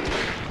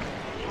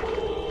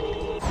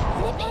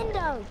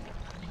 Flipendo!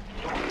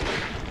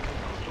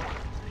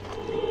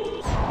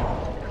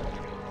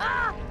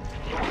 Ah!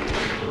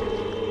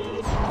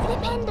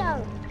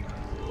 Flipendo!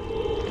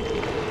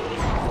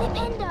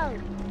 Flipendo!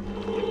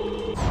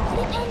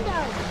 Flipendo!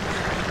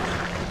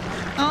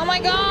 Oh my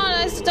god,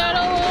 I start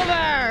all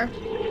over.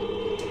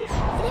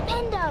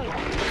 Flipendo!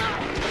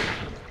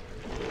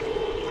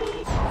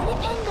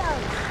 Flipendo!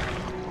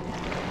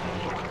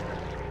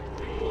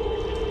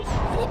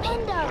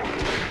 Flipendo!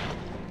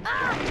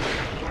 Ah!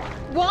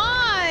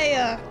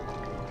 Why?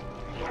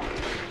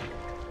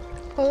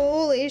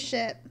 Holy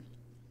shit.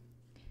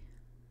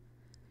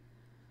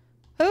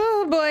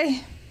 Oh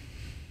boy.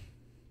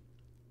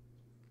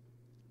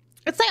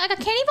 It's like I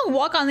can't even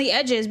walk on the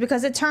edges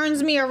because it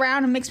turns me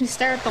around and makes me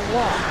stare at the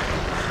wall.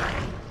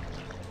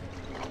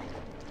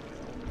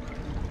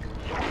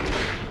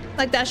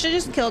 Like that should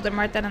just killed him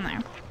right then and there.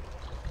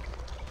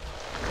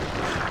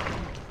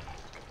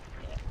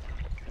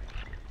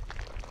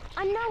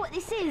 I know what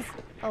this is.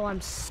 Oh,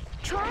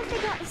 Try and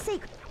figure out the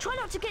secret. Try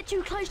not to get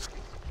too close.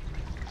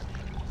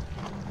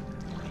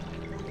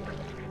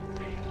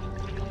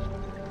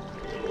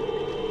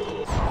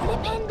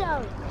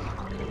 Flipendo!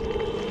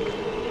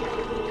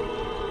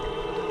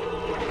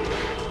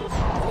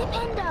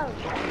 Flipendo!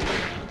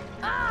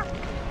 Ah!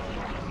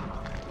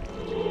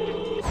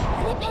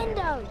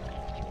 Flipendo!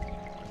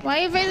 Why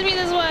are you facing me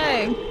this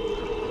way?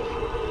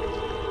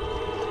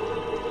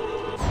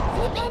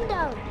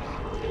 Flipendo!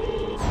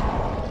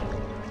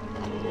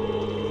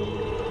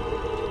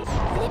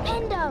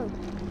 Flipendo!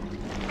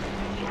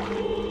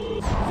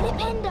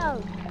 Flipendo!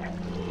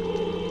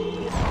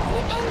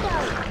 Flipendo!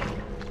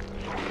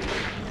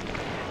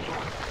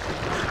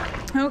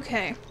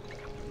 Okay.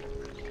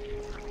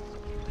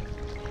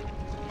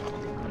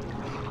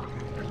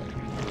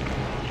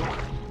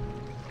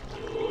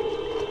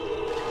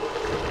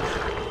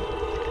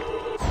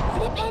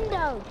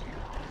 Flipendo!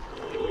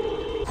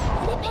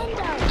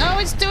 Flipendo! Oh,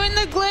 it's doing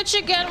the glitch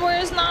again where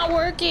it's not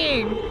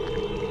working.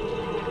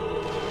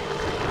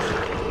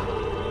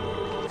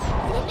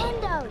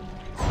 Flipendo!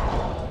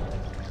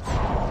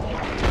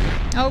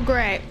 Oh,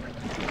 great.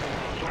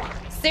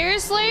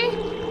 Seriously?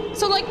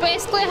 So like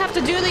basically I have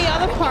to do the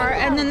other part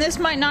and then this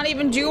might not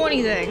even do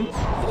anything.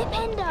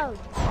 Flipendo.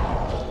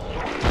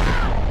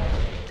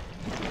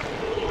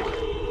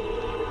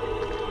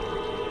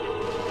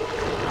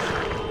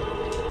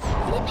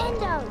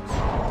 Flipendo.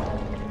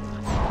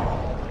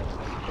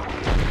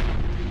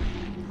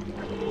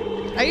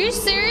 Are you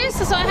serious?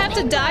 So I have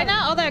to die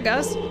now? Oh, there it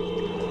goes.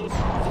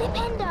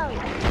 Flipendo.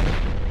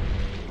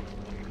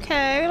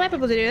 Okay, we might be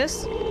able to do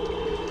this.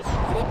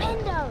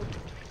 Flipendo.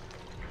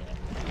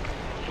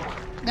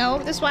 No,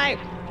 this way.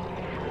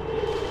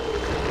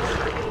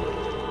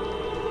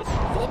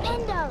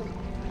 Flipendo.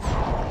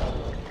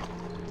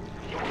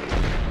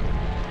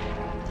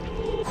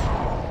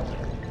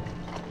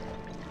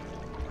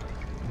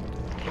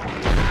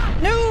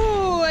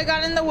 No, I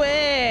got in the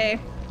way.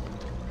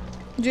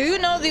 Do you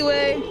know the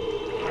way?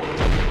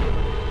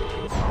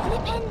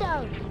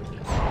 Flipendo.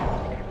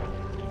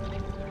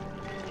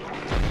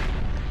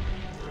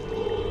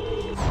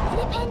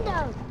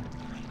 Flipendo.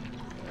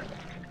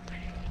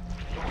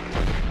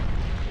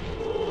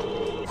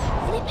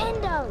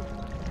 Flipendo.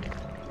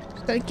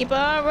 Just gotta keep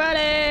on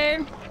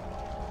running.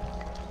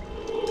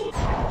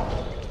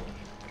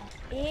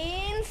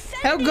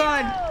 Oh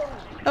god.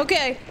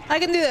 Okay, I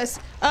can do this.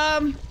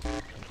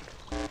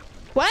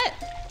 What?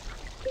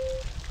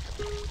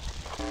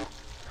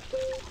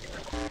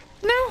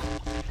 No.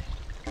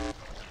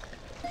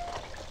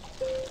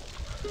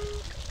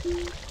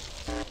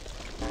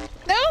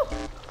 No.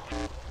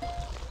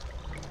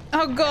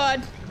 Oh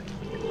god.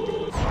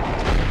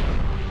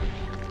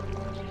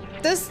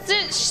 This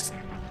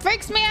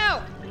freaks me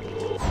out.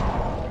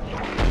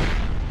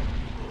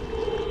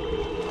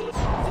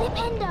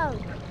 Flipendo.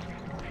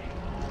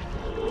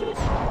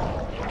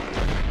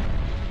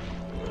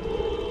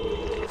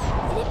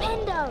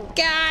 Flipendo.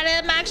 God,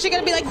 I'm actually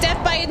gonna be like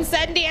death by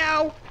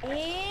incendio.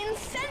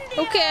 Incendio.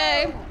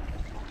 Okay.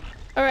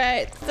 All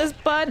right. This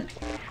button.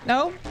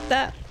 No,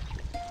 that.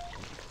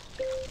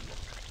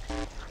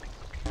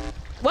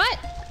 What?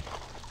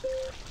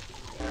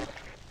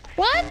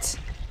 What?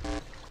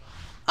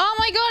 Oh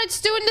my god, it's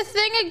doing the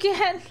thing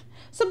again.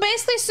 So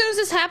basically, as soon as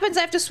this happens,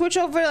 I have to switch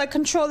over, like,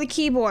 control the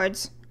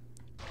keyboards.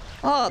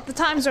 Well, the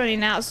time's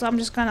running out, so I'm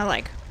just gonna,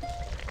 like,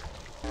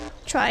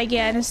 try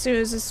again as soon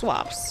as it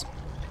swaps.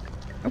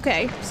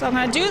 Okay, so I'm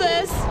gonna do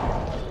this.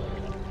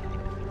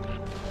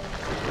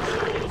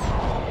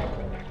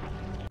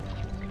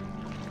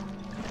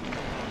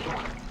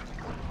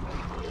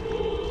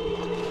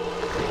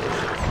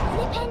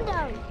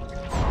 Flipendo.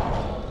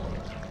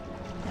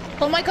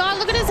 Oh my god,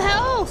 look at his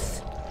health!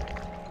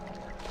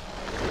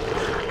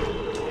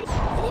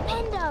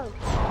 Flipendo.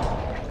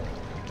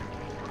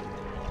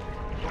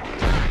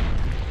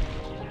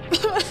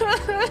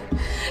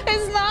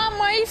 It's not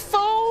my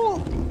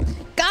fault!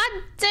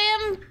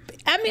 Goddamn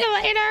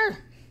emulator!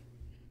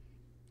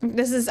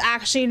 This is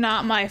actually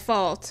not my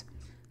fault.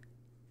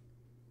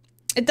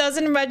 It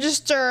doesn't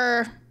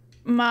register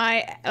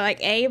my,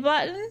 like, A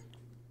button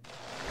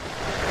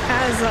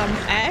as,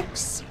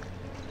 X.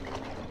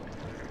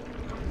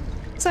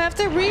 So I have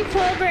to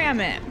reprogram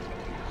it.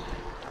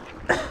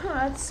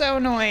 That's so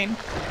annoying.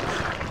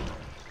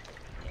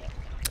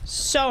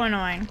 So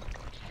annoying.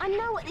 I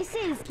know what this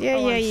is. Yeah,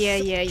 Oh, yeah, I'm yeah,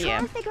 so- yeah. Try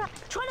and figure out.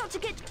 Try not to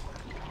get.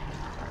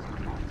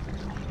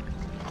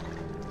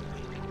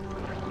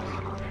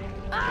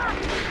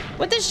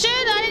 What the shit?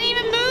 I didn't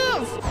even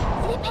move!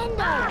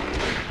 Flipendo.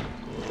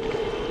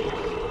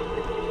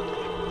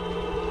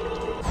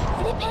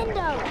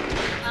 Flipendo.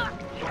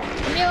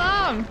 Leave me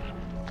alone!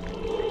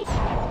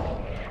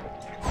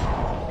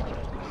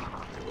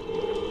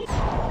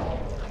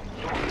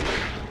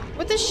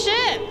 What the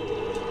shit?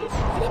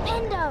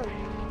 Flipendo.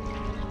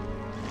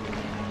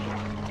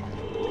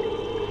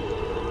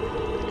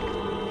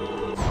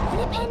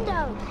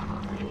 Flipendo.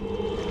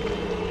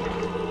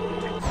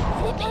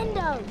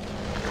 Flipendo.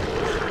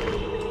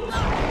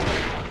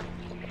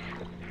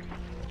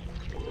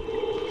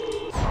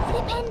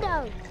 Flipendo.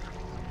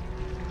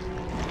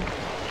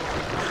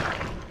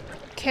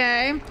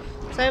 Okay.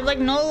 So I have like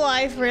no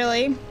life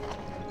really.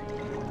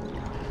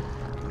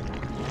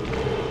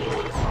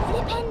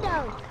 Flipendo.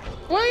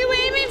 What are you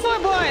aiming for,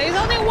 boy? There's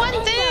only one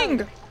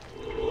thing!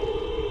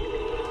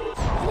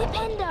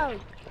 Flipendo.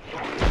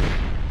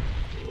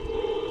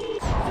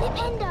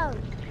 Flipendo.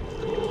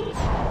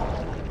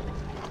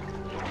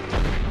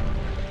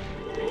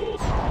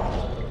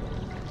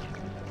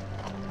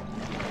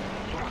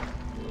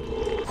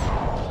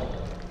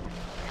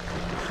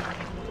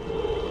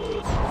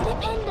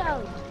 Flipendo.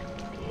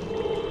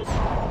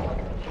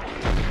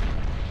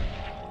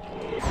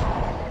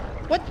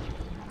 What?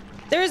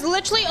 There's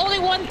literally only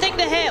one thing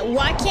to hit.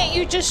 Why can't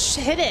you just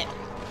hit it?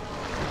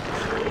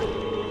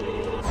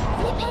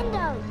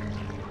 Flipendo.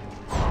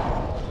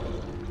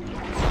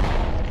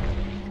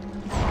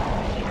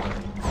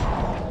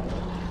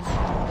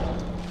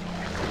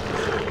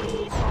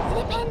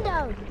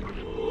 Flipendo.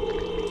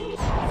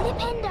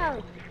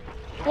 Flipendo.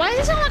 Why does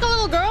it sound like a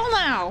little girl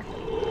now?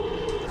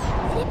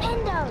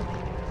 Flipendo.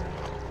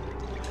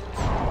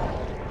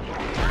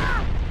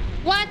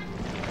 What?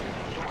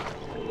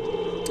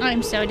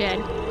 I'm so dead.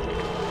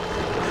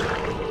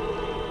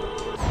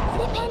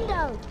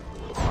 Flipendo!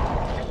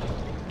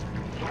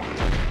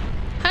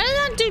 How did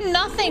that do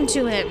nothing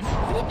to him?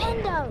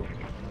 Flipendo!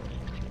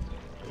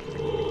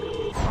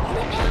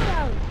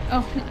 Flipendo!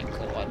 Oh my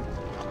god.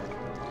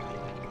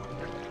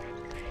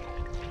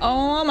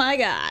 Oh my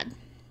god.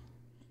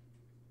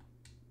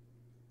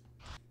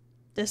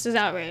 This is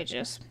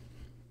outrageous.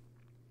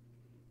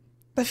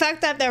 The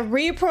fact that they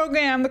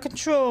reprogrammed the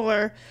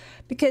controller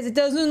because it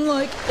doesn't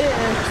like it.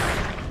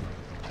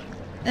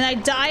 And I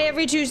die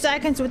every 2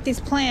 seconds with these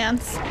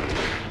plants.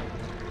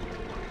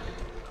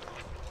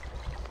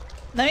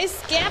 Let me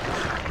skip.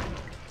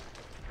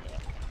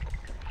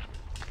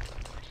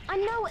 I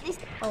know what this...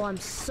 Oh, I'm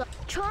so...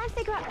 Try and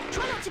figure out...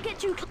 Try not to get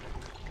too close.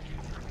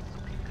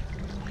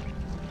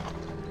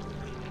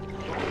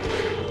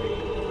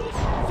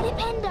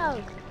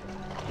 Flipendo!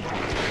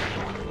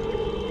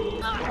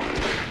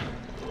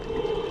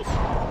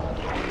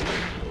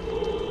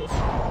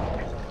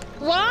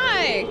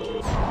 Why?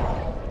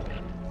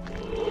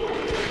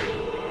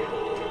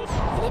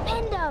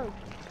 Flipendo!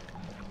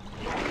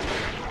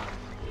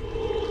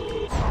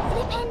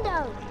 Flipendo!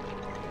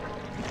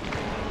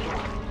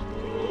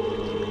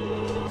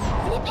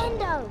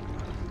 Flipendo!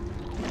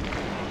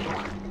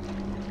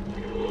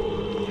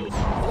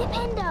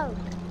 Flipendo!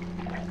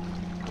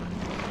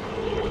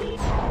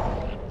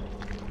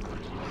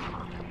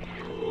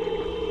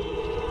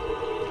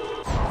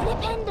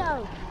 Flipendo!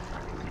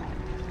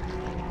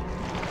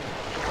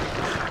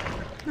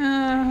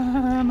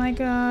 Oh my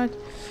god.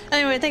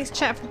 Anyway, thanks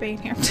chat for being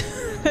here.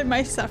 And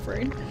my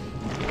suffering.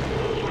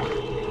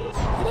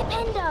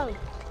 Flipendo!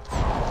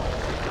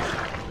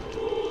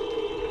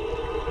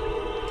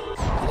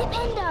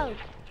 Flipendo!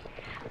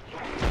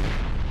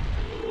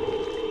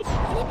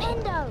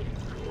 Flipendo!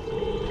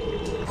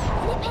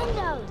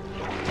 Flipendo!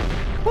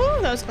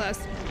 Woo, that was close.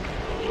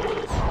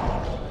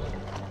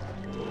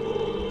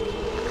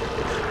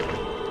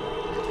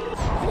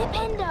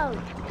 Flipendo!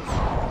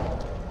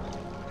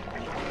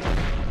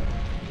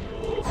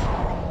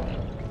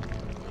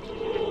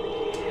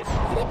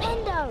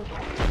 Flipendo!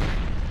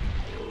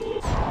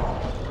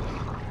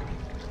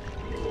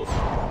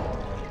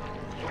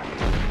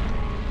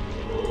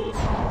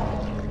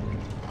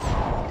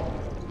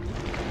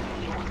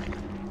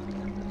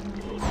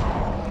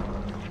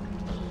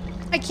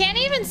 I can't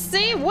even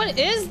see. What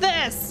is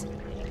this?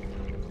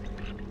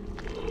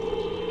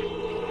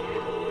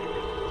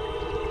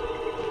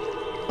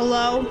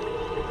 Hello?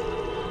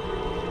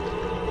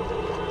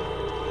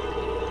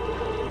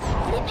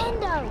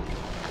 Flipendo!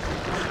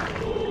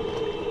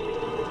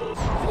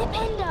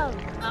 Flipendo!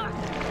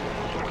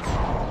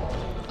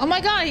 Oh my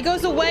god, he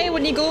goes away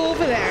when you go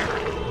over there.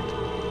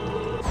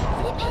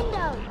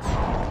 Flipendo!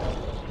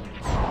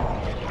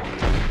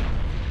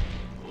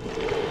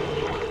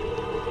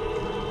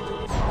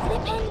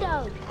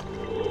 Flipendo!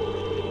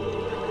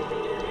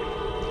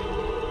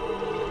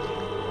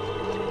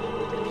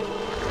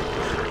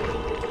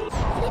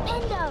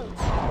 Flipendo!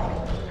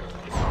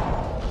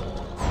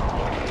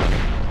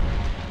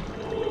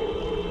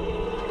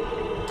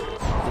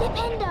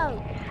 Flipendo!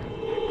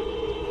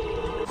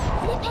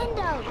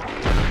 Flipendo!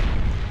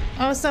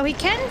 Oh, so he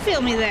can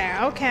feel me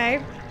there.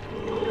 Okay.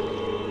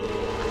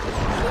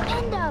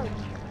 Flipendo!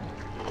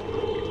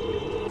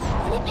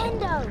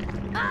 Flipendo!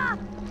 Ah!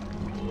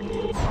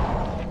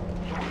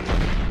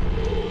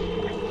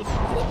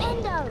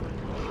 Flipendo!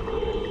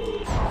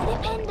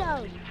 Flipendo!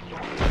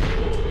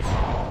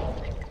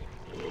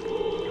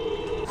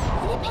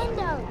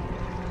 Flipendo!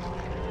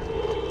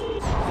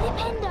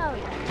 Flipendo!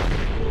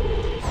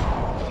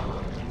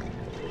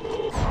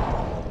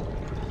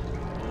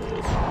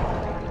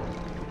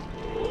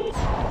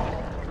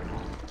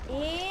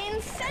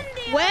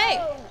 Incendio!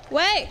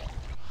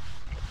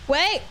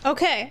 Wait.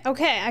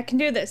 Okay, I can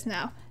do this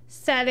now.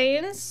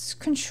 Settings,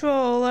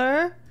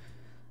 controller.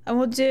 And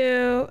we'll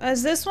do,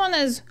 as this one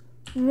is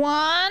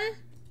 1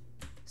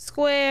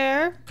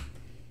 square.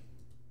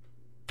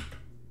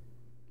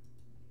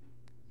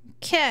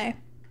 Okay.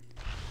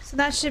 So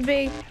that should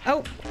be,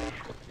 oh.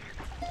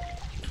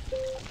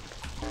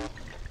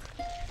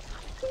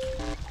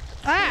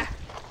 Ah!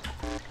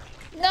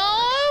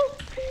 No!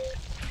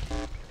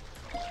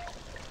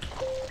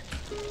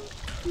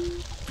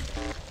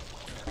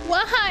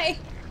 Why?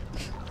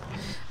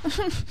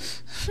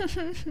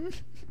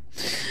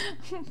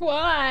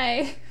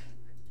 Why?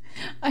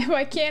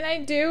 Why can't I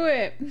do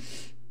it?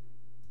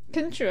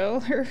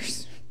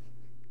 Controllers.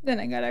 Then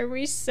I gotta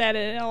reset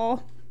it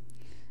all.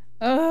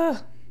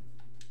 Ugh.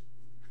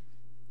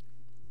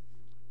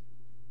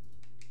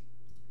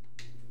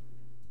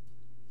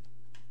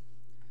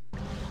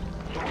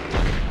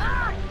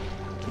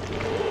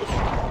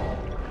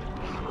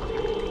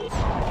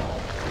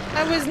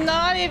 I was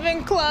not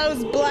even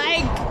close,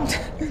 blank.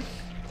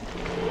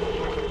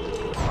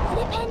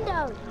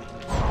 Flipendo!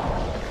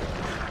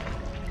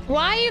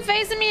 Why are you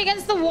facing me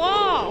against the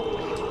wall?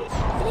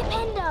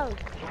 Flipendo!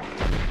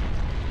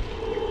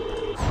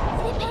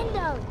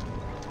 Flipendo!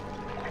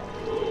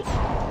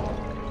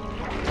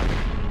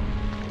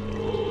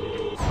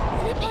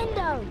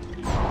 Flipendo!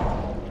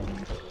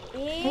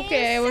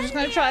 Okay, we're just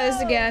gonna try this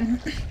again.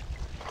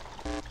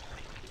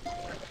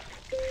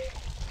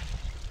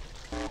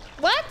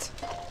 What?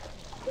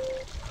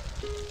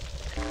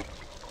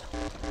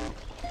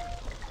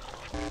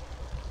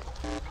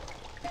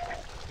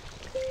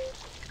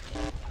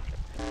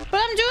 But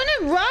I'm doing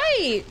it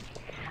right.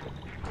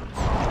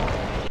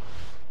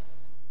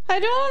 I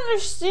don't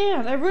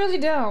understand. I really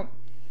don't.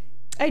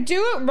 I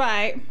do it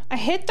right. I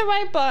hit the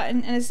right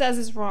button and it says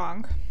it's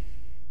wrong.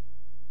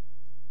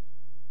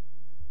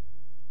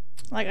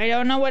 Like, I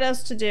don't know what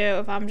else to do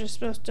if I'm just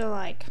supposed to,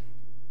 like...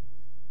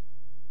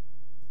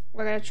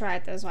 We're gonna try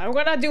it this way.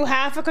 We're gonna do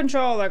half a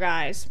controller,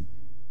 guys.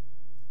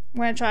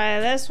 We're gonna try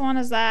this one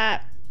as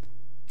that.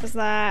 As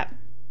that.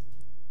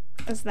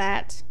 As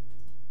that.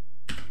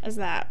 As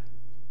that.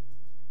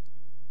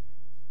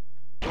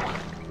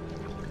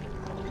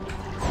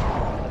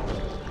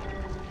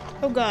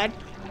 Oh god.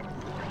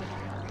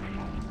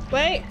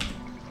 Wait.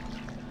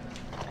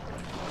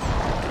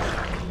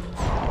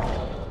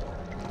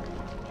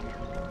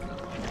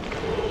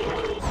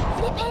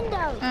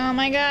 Oh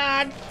my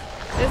god.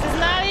 This is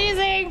not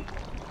easy.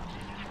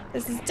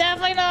 This is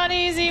definitely not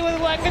easy with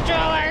one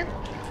controller.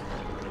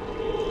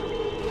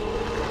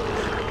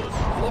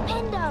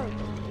 Flipendo.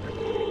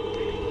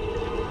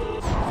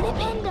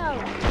 Flipendo.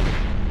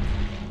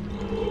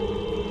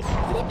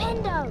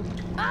 Flipendo.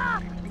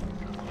 Ah!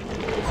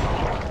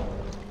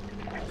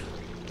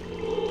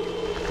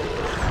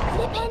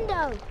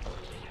 Flipendo.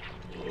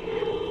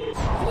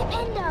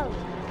 Flipendo.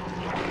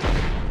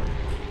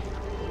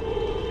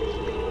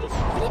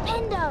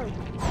 Flipendo.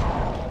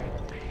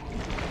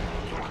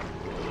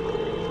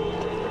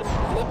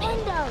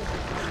 Flipendo.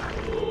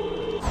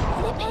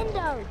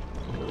 Flipendo.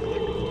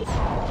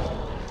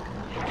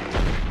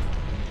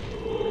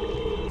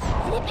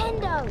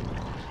 Flipendo.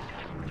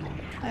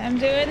 I'm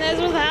doing this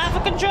with half a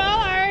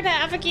controller and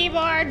half a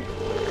keyboard.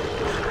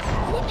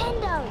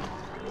 Flipendo.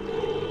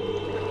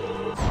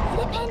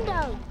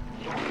 Flipendo.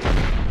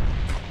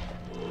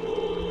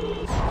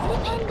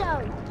 Flipendo.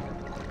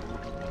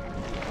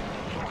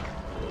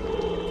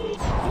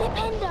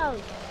 Flipendo.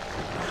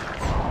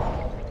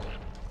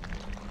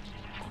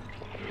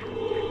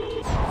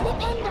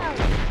 Flipendo.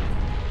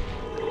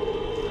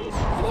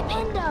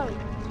 Flipendo.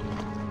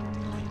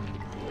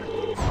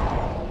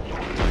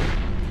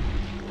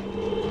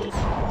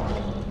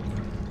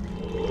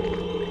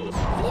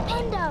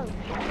 Flipendo.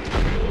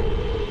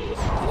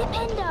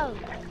 Flipendo.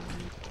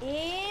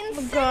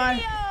 Oh god.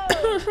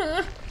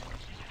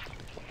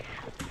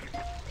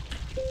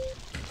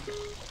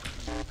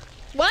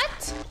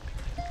 What?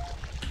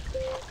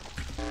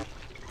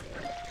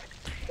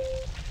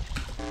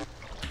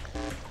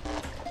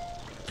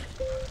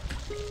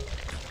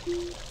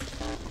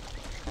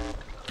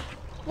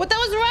 What? That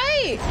was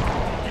right.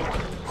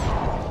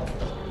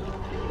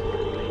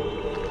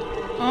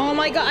 Oh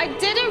my god, I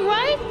did it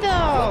right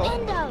though.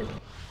 Flipendo.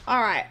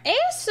 Alright, Ace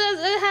says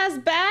it has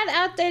bad,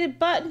 outdated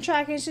button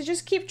tracking, so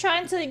just keep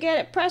trying to get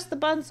it. Press the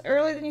buttons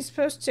earlier than you're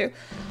supposed to.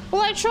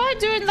 Well, I tried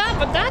doing that,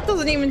 but that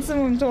doesn't even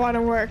seem to want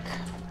to work.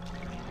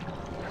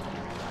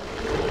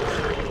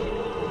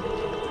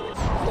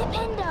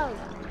 Flipendo.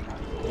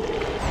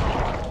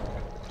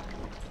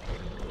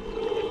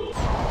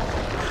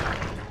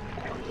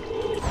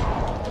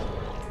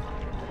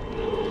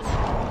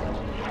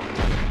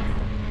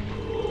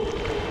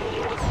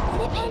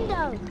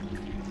 Flipendo.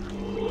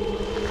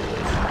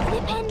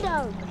 Flipendo.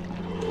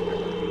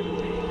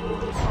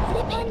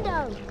 Flipendo.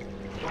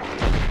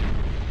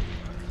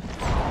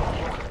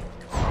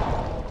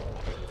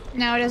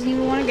 Now it doesn't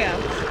even want to go.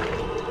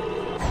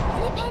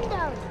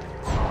 Flipendo.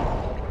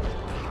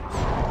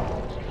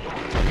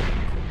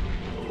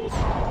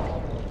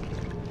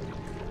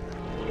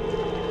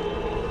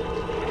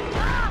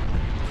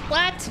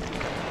 What?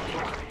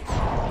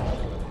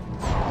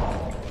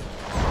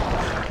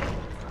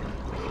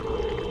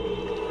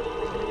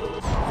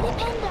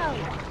 Flipendo.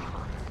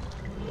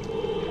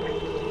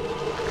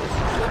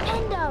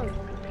 Flipendo.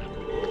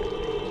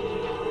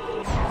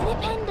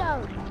 Flipendo.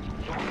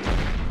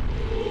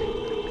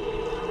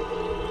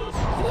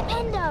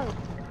 Flipendo.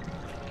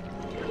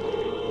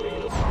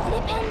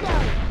 Flipendo.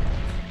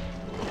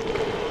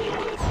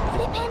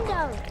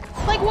 Flipendo.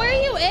 Like, where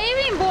are you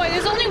aiming, boy?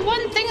 There's only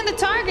one thing in the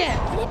target.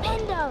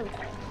 Flipendo.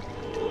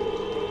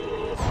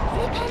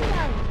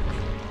 Flipendo.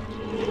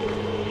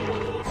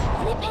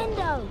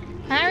 Flipendo.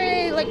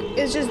 Harry, like,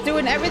 is just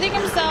doing everything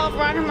himself.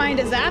 Ron Hermione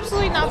does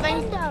absolutely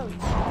nothing. Flipendo.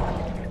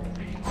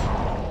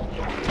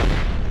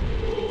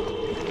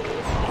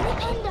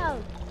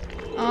 Flipendo.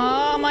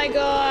 Oh my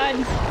god.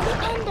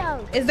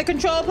 Flipendo. Is the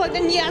controller plugged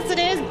in? Yes, it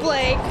is,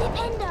 Blake.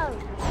 Flipendo.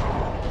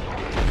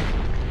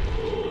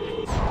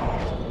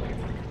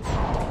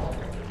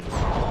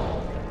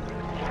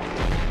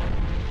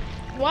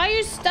 Why are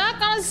you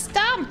stuck on a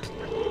stump?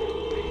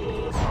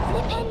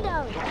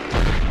 Flipendo.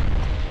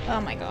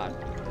 Oh my god.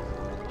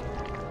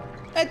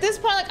 At this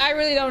point, like, I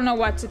really don't know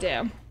what to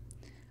do.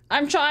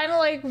 I'm trying to,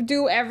 like,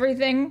 do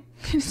everything.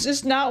 It's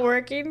just not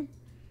working.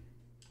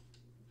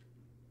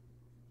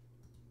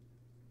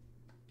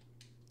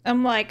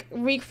 I'm, like,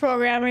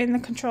 reprogramming the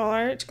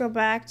controller to go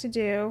back to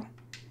do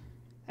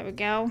There we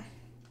go.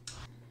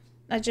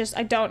 I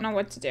don't know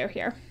what to do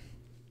here.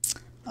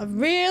 I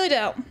really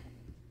don't.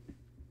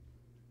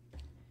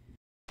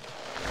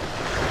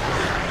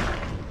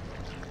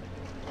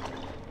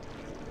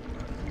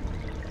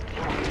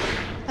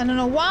 I don't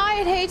know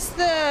why it hates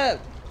the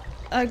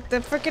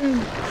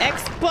freaking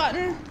X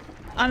button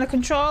on the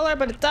controller,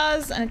 but it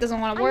does, and it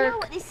doesn't want to work. I know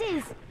what this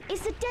is.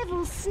 It's the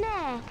devil's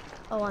snare.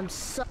 Oh, I'm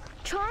so...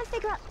 Try and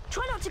figure out...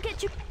 Try not to get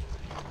too...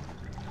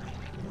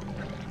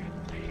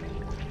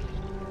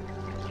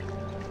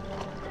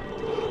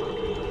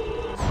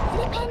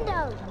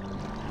 Flipendo!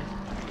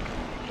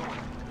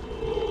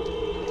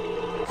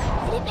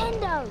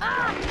 Flipendo!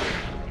 Ah!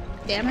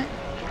 Damn it.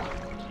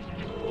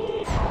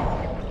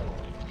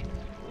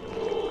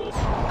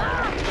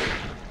 Ah!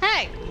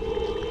 Hey!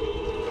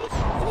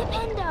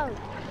 Flipendo!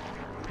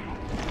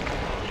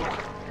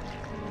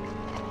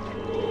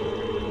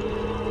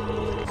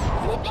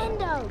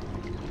 Flipendo!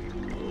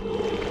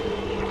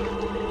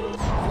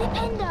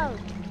 Flipendo!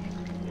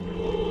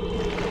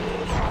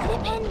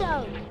 Flipendo!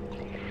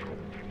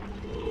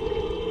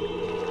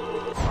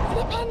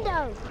 Flipendo!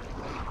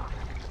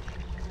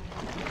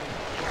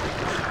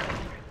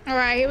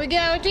 Alright, here we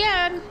go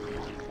again.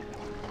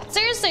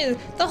 Seriously,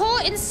 the whole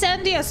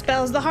Incendio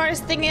spell is the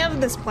hardest thing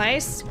of this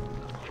place.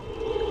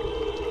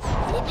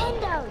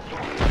 Flipendo!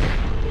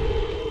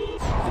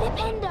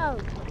 Flipendo!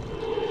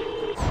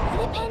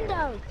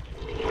 Flipendo!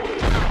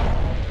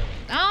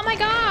 Oh my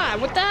god,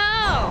 what the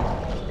hell?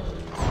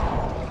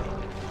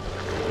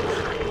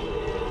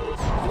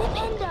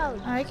 Flipendo!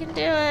 I can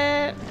do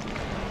it.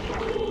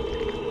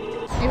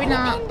 Maybe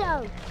not.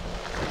 Flipendo!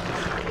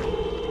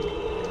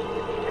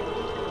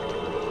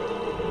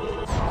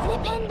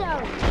 Flipendo!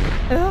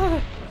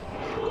 Ugh.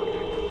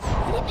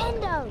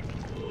 Flipendo!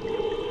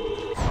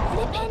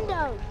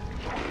 Flipendo!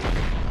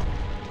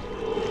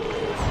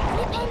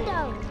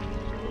 Flipendo!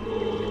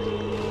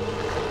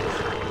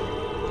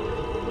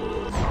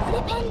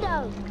 Flipendo!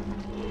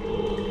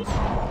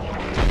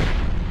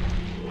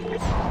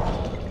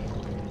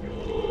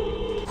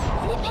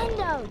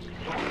 Flipendo!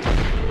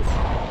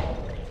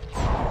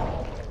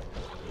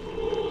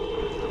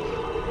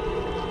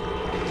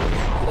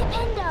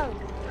 Flipendo!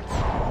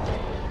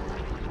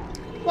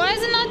 Why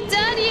is it not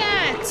dead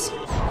yet?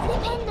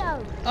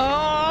 Flipendo! Oh,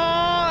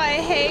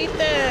 I hate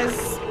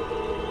this.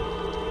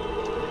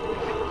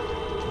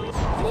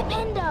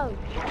 Flipendo!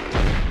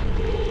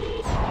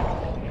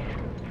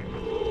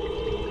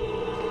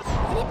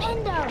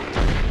 Flipendo!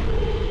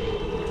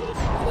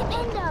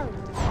 Flipendo!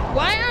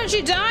 Why aren't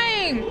you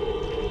dying?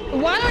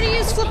 Why don't you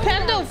use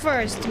Flipendo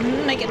first?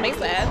 Make it make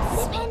sense.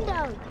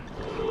 Flipendo!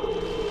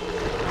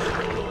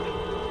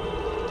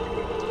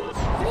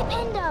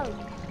 Flipendo!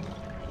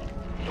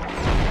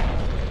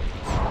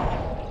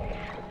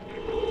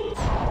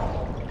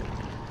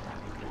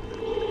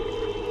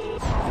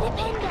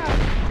 Flipendo!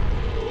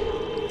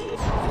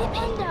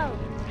 Flipendo!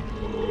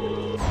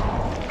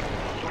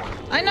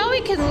 I know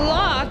we can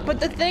lock, but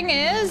the thing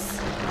is,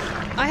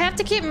 I have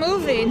to keep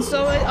moving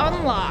so it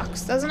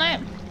unlocks, doesn't it?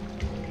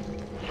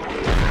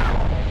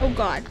 Oh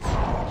god.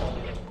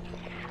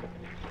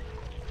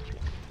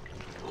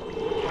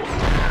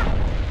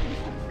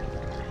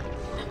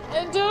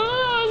 I don't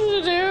know what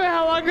to do.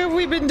 How long have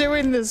we been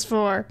doing this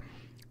for?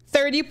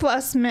 30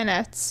 plus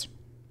minutes.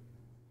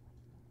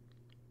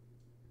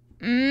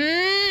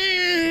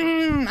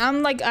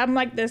 I'm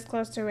like this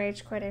close to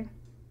rage quitting.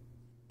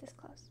 This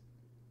close.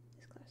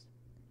 This close.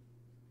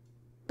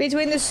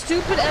 Between the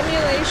stupid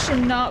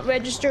emulation not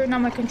registering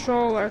on my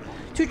controller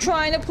to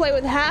trying to play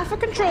with half a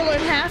controller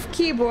and half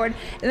keyboard,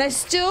 and I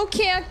still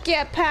can't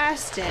get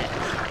past it.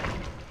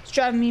 It's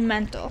driving me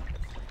mental.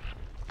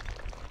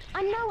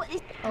 I know what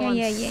this...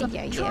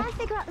 Yeah. Try and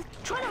figure out...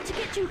 Try not to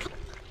get too...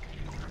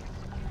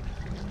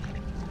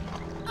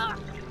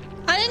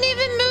 I didn't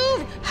even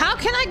move! How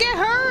can I get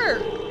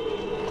hurt?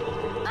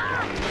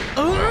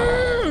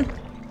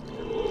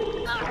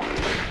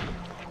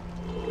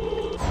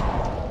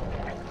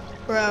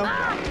 Bro.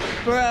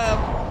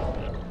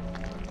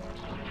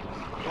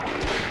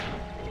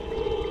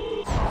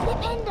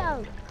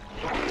 Flipendo!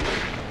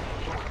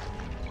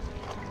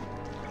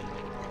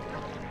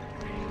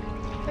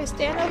 If I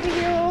stand over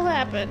here, what will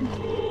happen?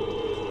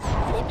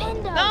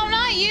 Flipendo! No,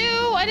 not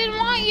you! I didn't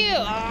want you!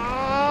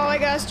 Oh, I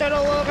gotta start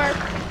all over.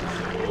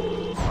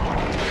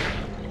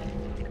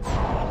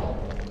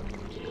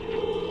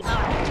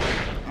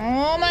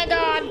 Oh my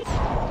god!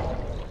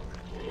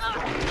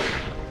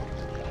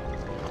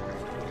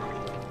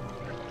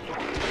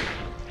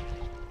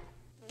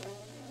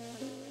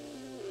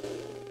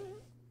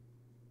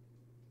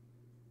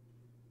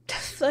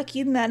 Fuck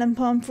you, Madam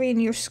Pomfrey,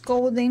 and your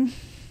scolding.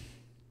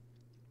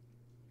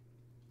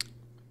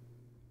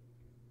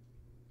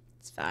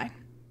 It's fine.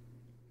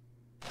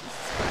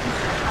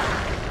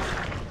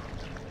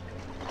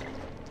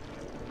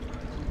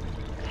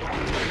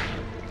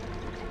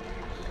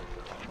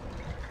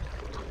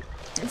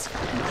 It's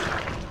fine.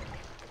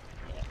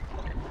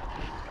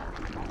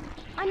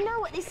 I know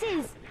what this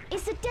is.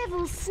 It's the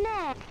devil's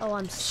snare. Oh,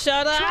 I'm...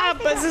 Shut up!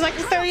 This is like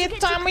the 30th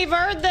time we've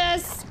heard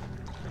this!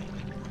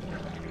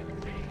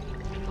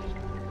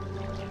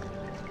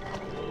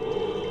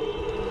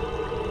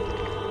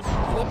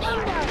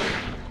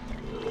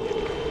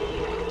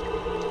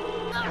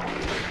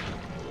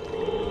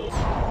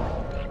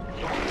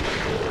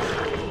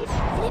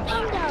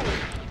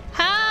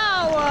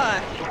 How?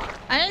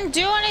 I didn't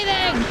do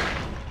anything.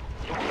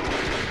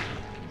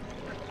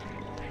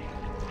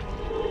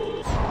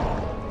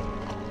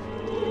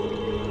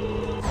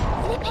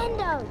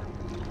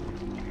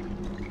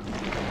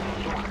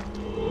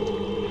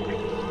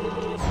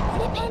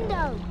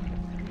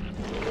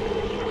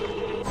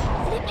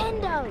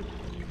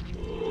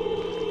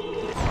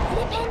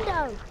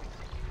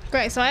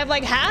 Great, so I have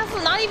like half,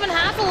 not even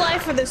half a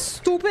life for this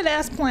stupid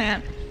ass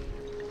plant.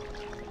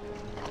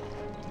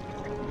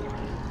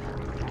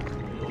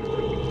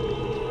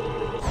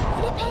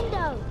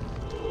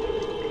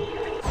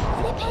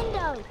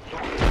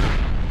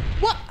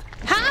 What?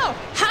 How?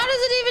 How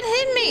does it even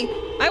hit me?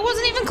 I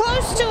wasn't even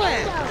close to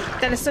it.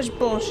 That is such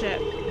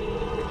bullshit.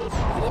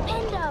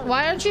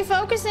 Why aren't you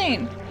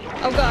focusing?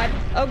 Oh god.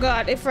 Oh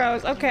god, it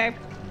froze. Okay.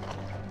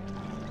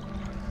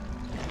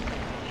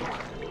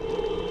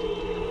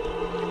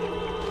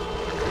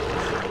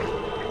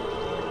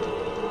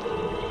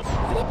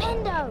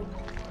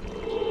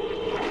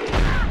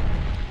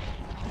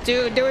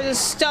 Dude, there was a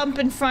stump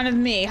in front of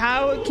me.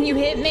 How can you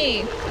hit me?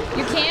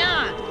 You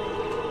can't.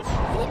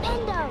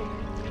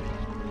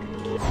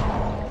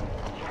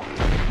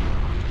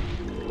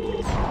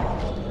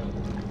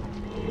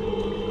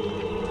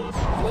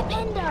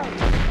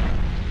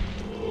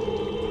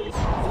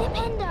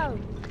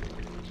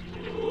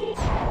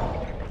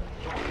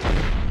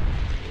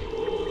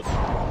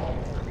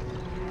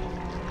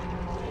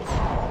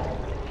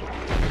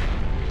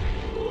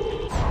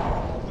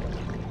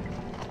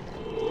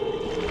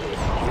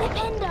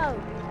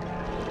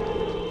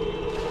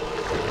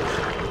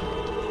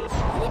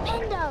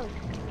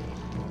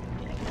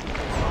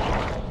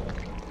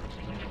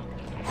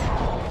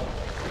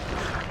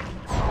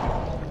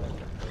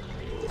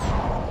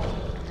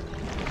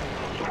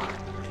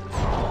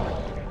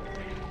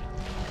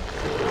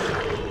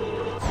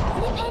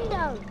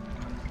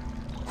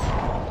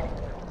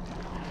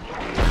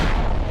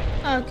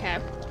 Okay.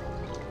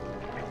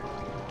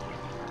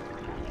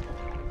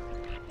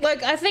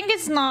 Look, I think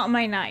it's not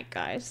my night,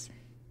 guys.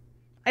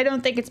 I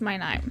don't think it's my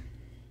night.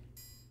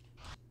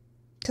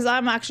 Because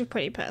I'm actually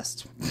pretty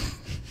pissed.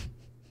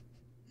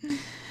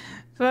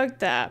 Fuck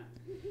that.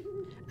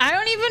 I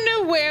don't even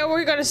know where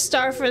we're gonna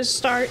start for the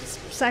start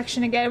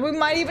section again. We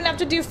might even have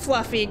to do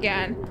Fluffy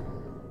again.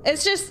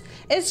 It's just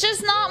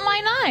not my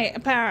night,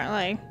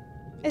 apparently.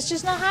 It's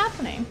just not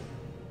happening.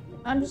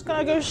 I'm just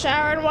gonna go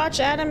shower and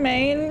watch anime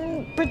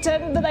and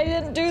pretend that I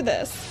didn't do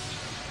this.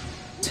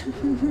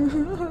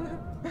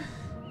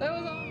 That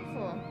was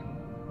awful.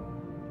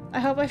 I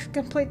hope I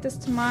complete this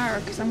tomorrow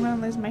because I'm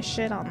gonna lose my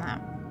shit on that.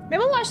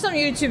 Maybe I'll watch some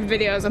YouTube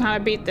videos on how to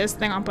beat this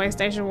thing on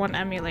PlayStation 1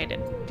 emulated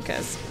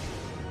because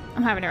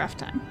I'm having a rough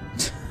time.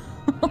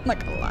 I'm not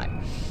gonna lie.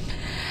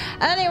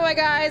 Anyway,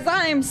 guys,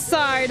 I'm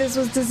sorry this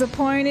was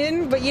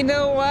disappointing, but you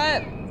know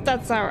what?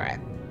 That's alright.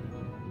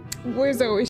 We're always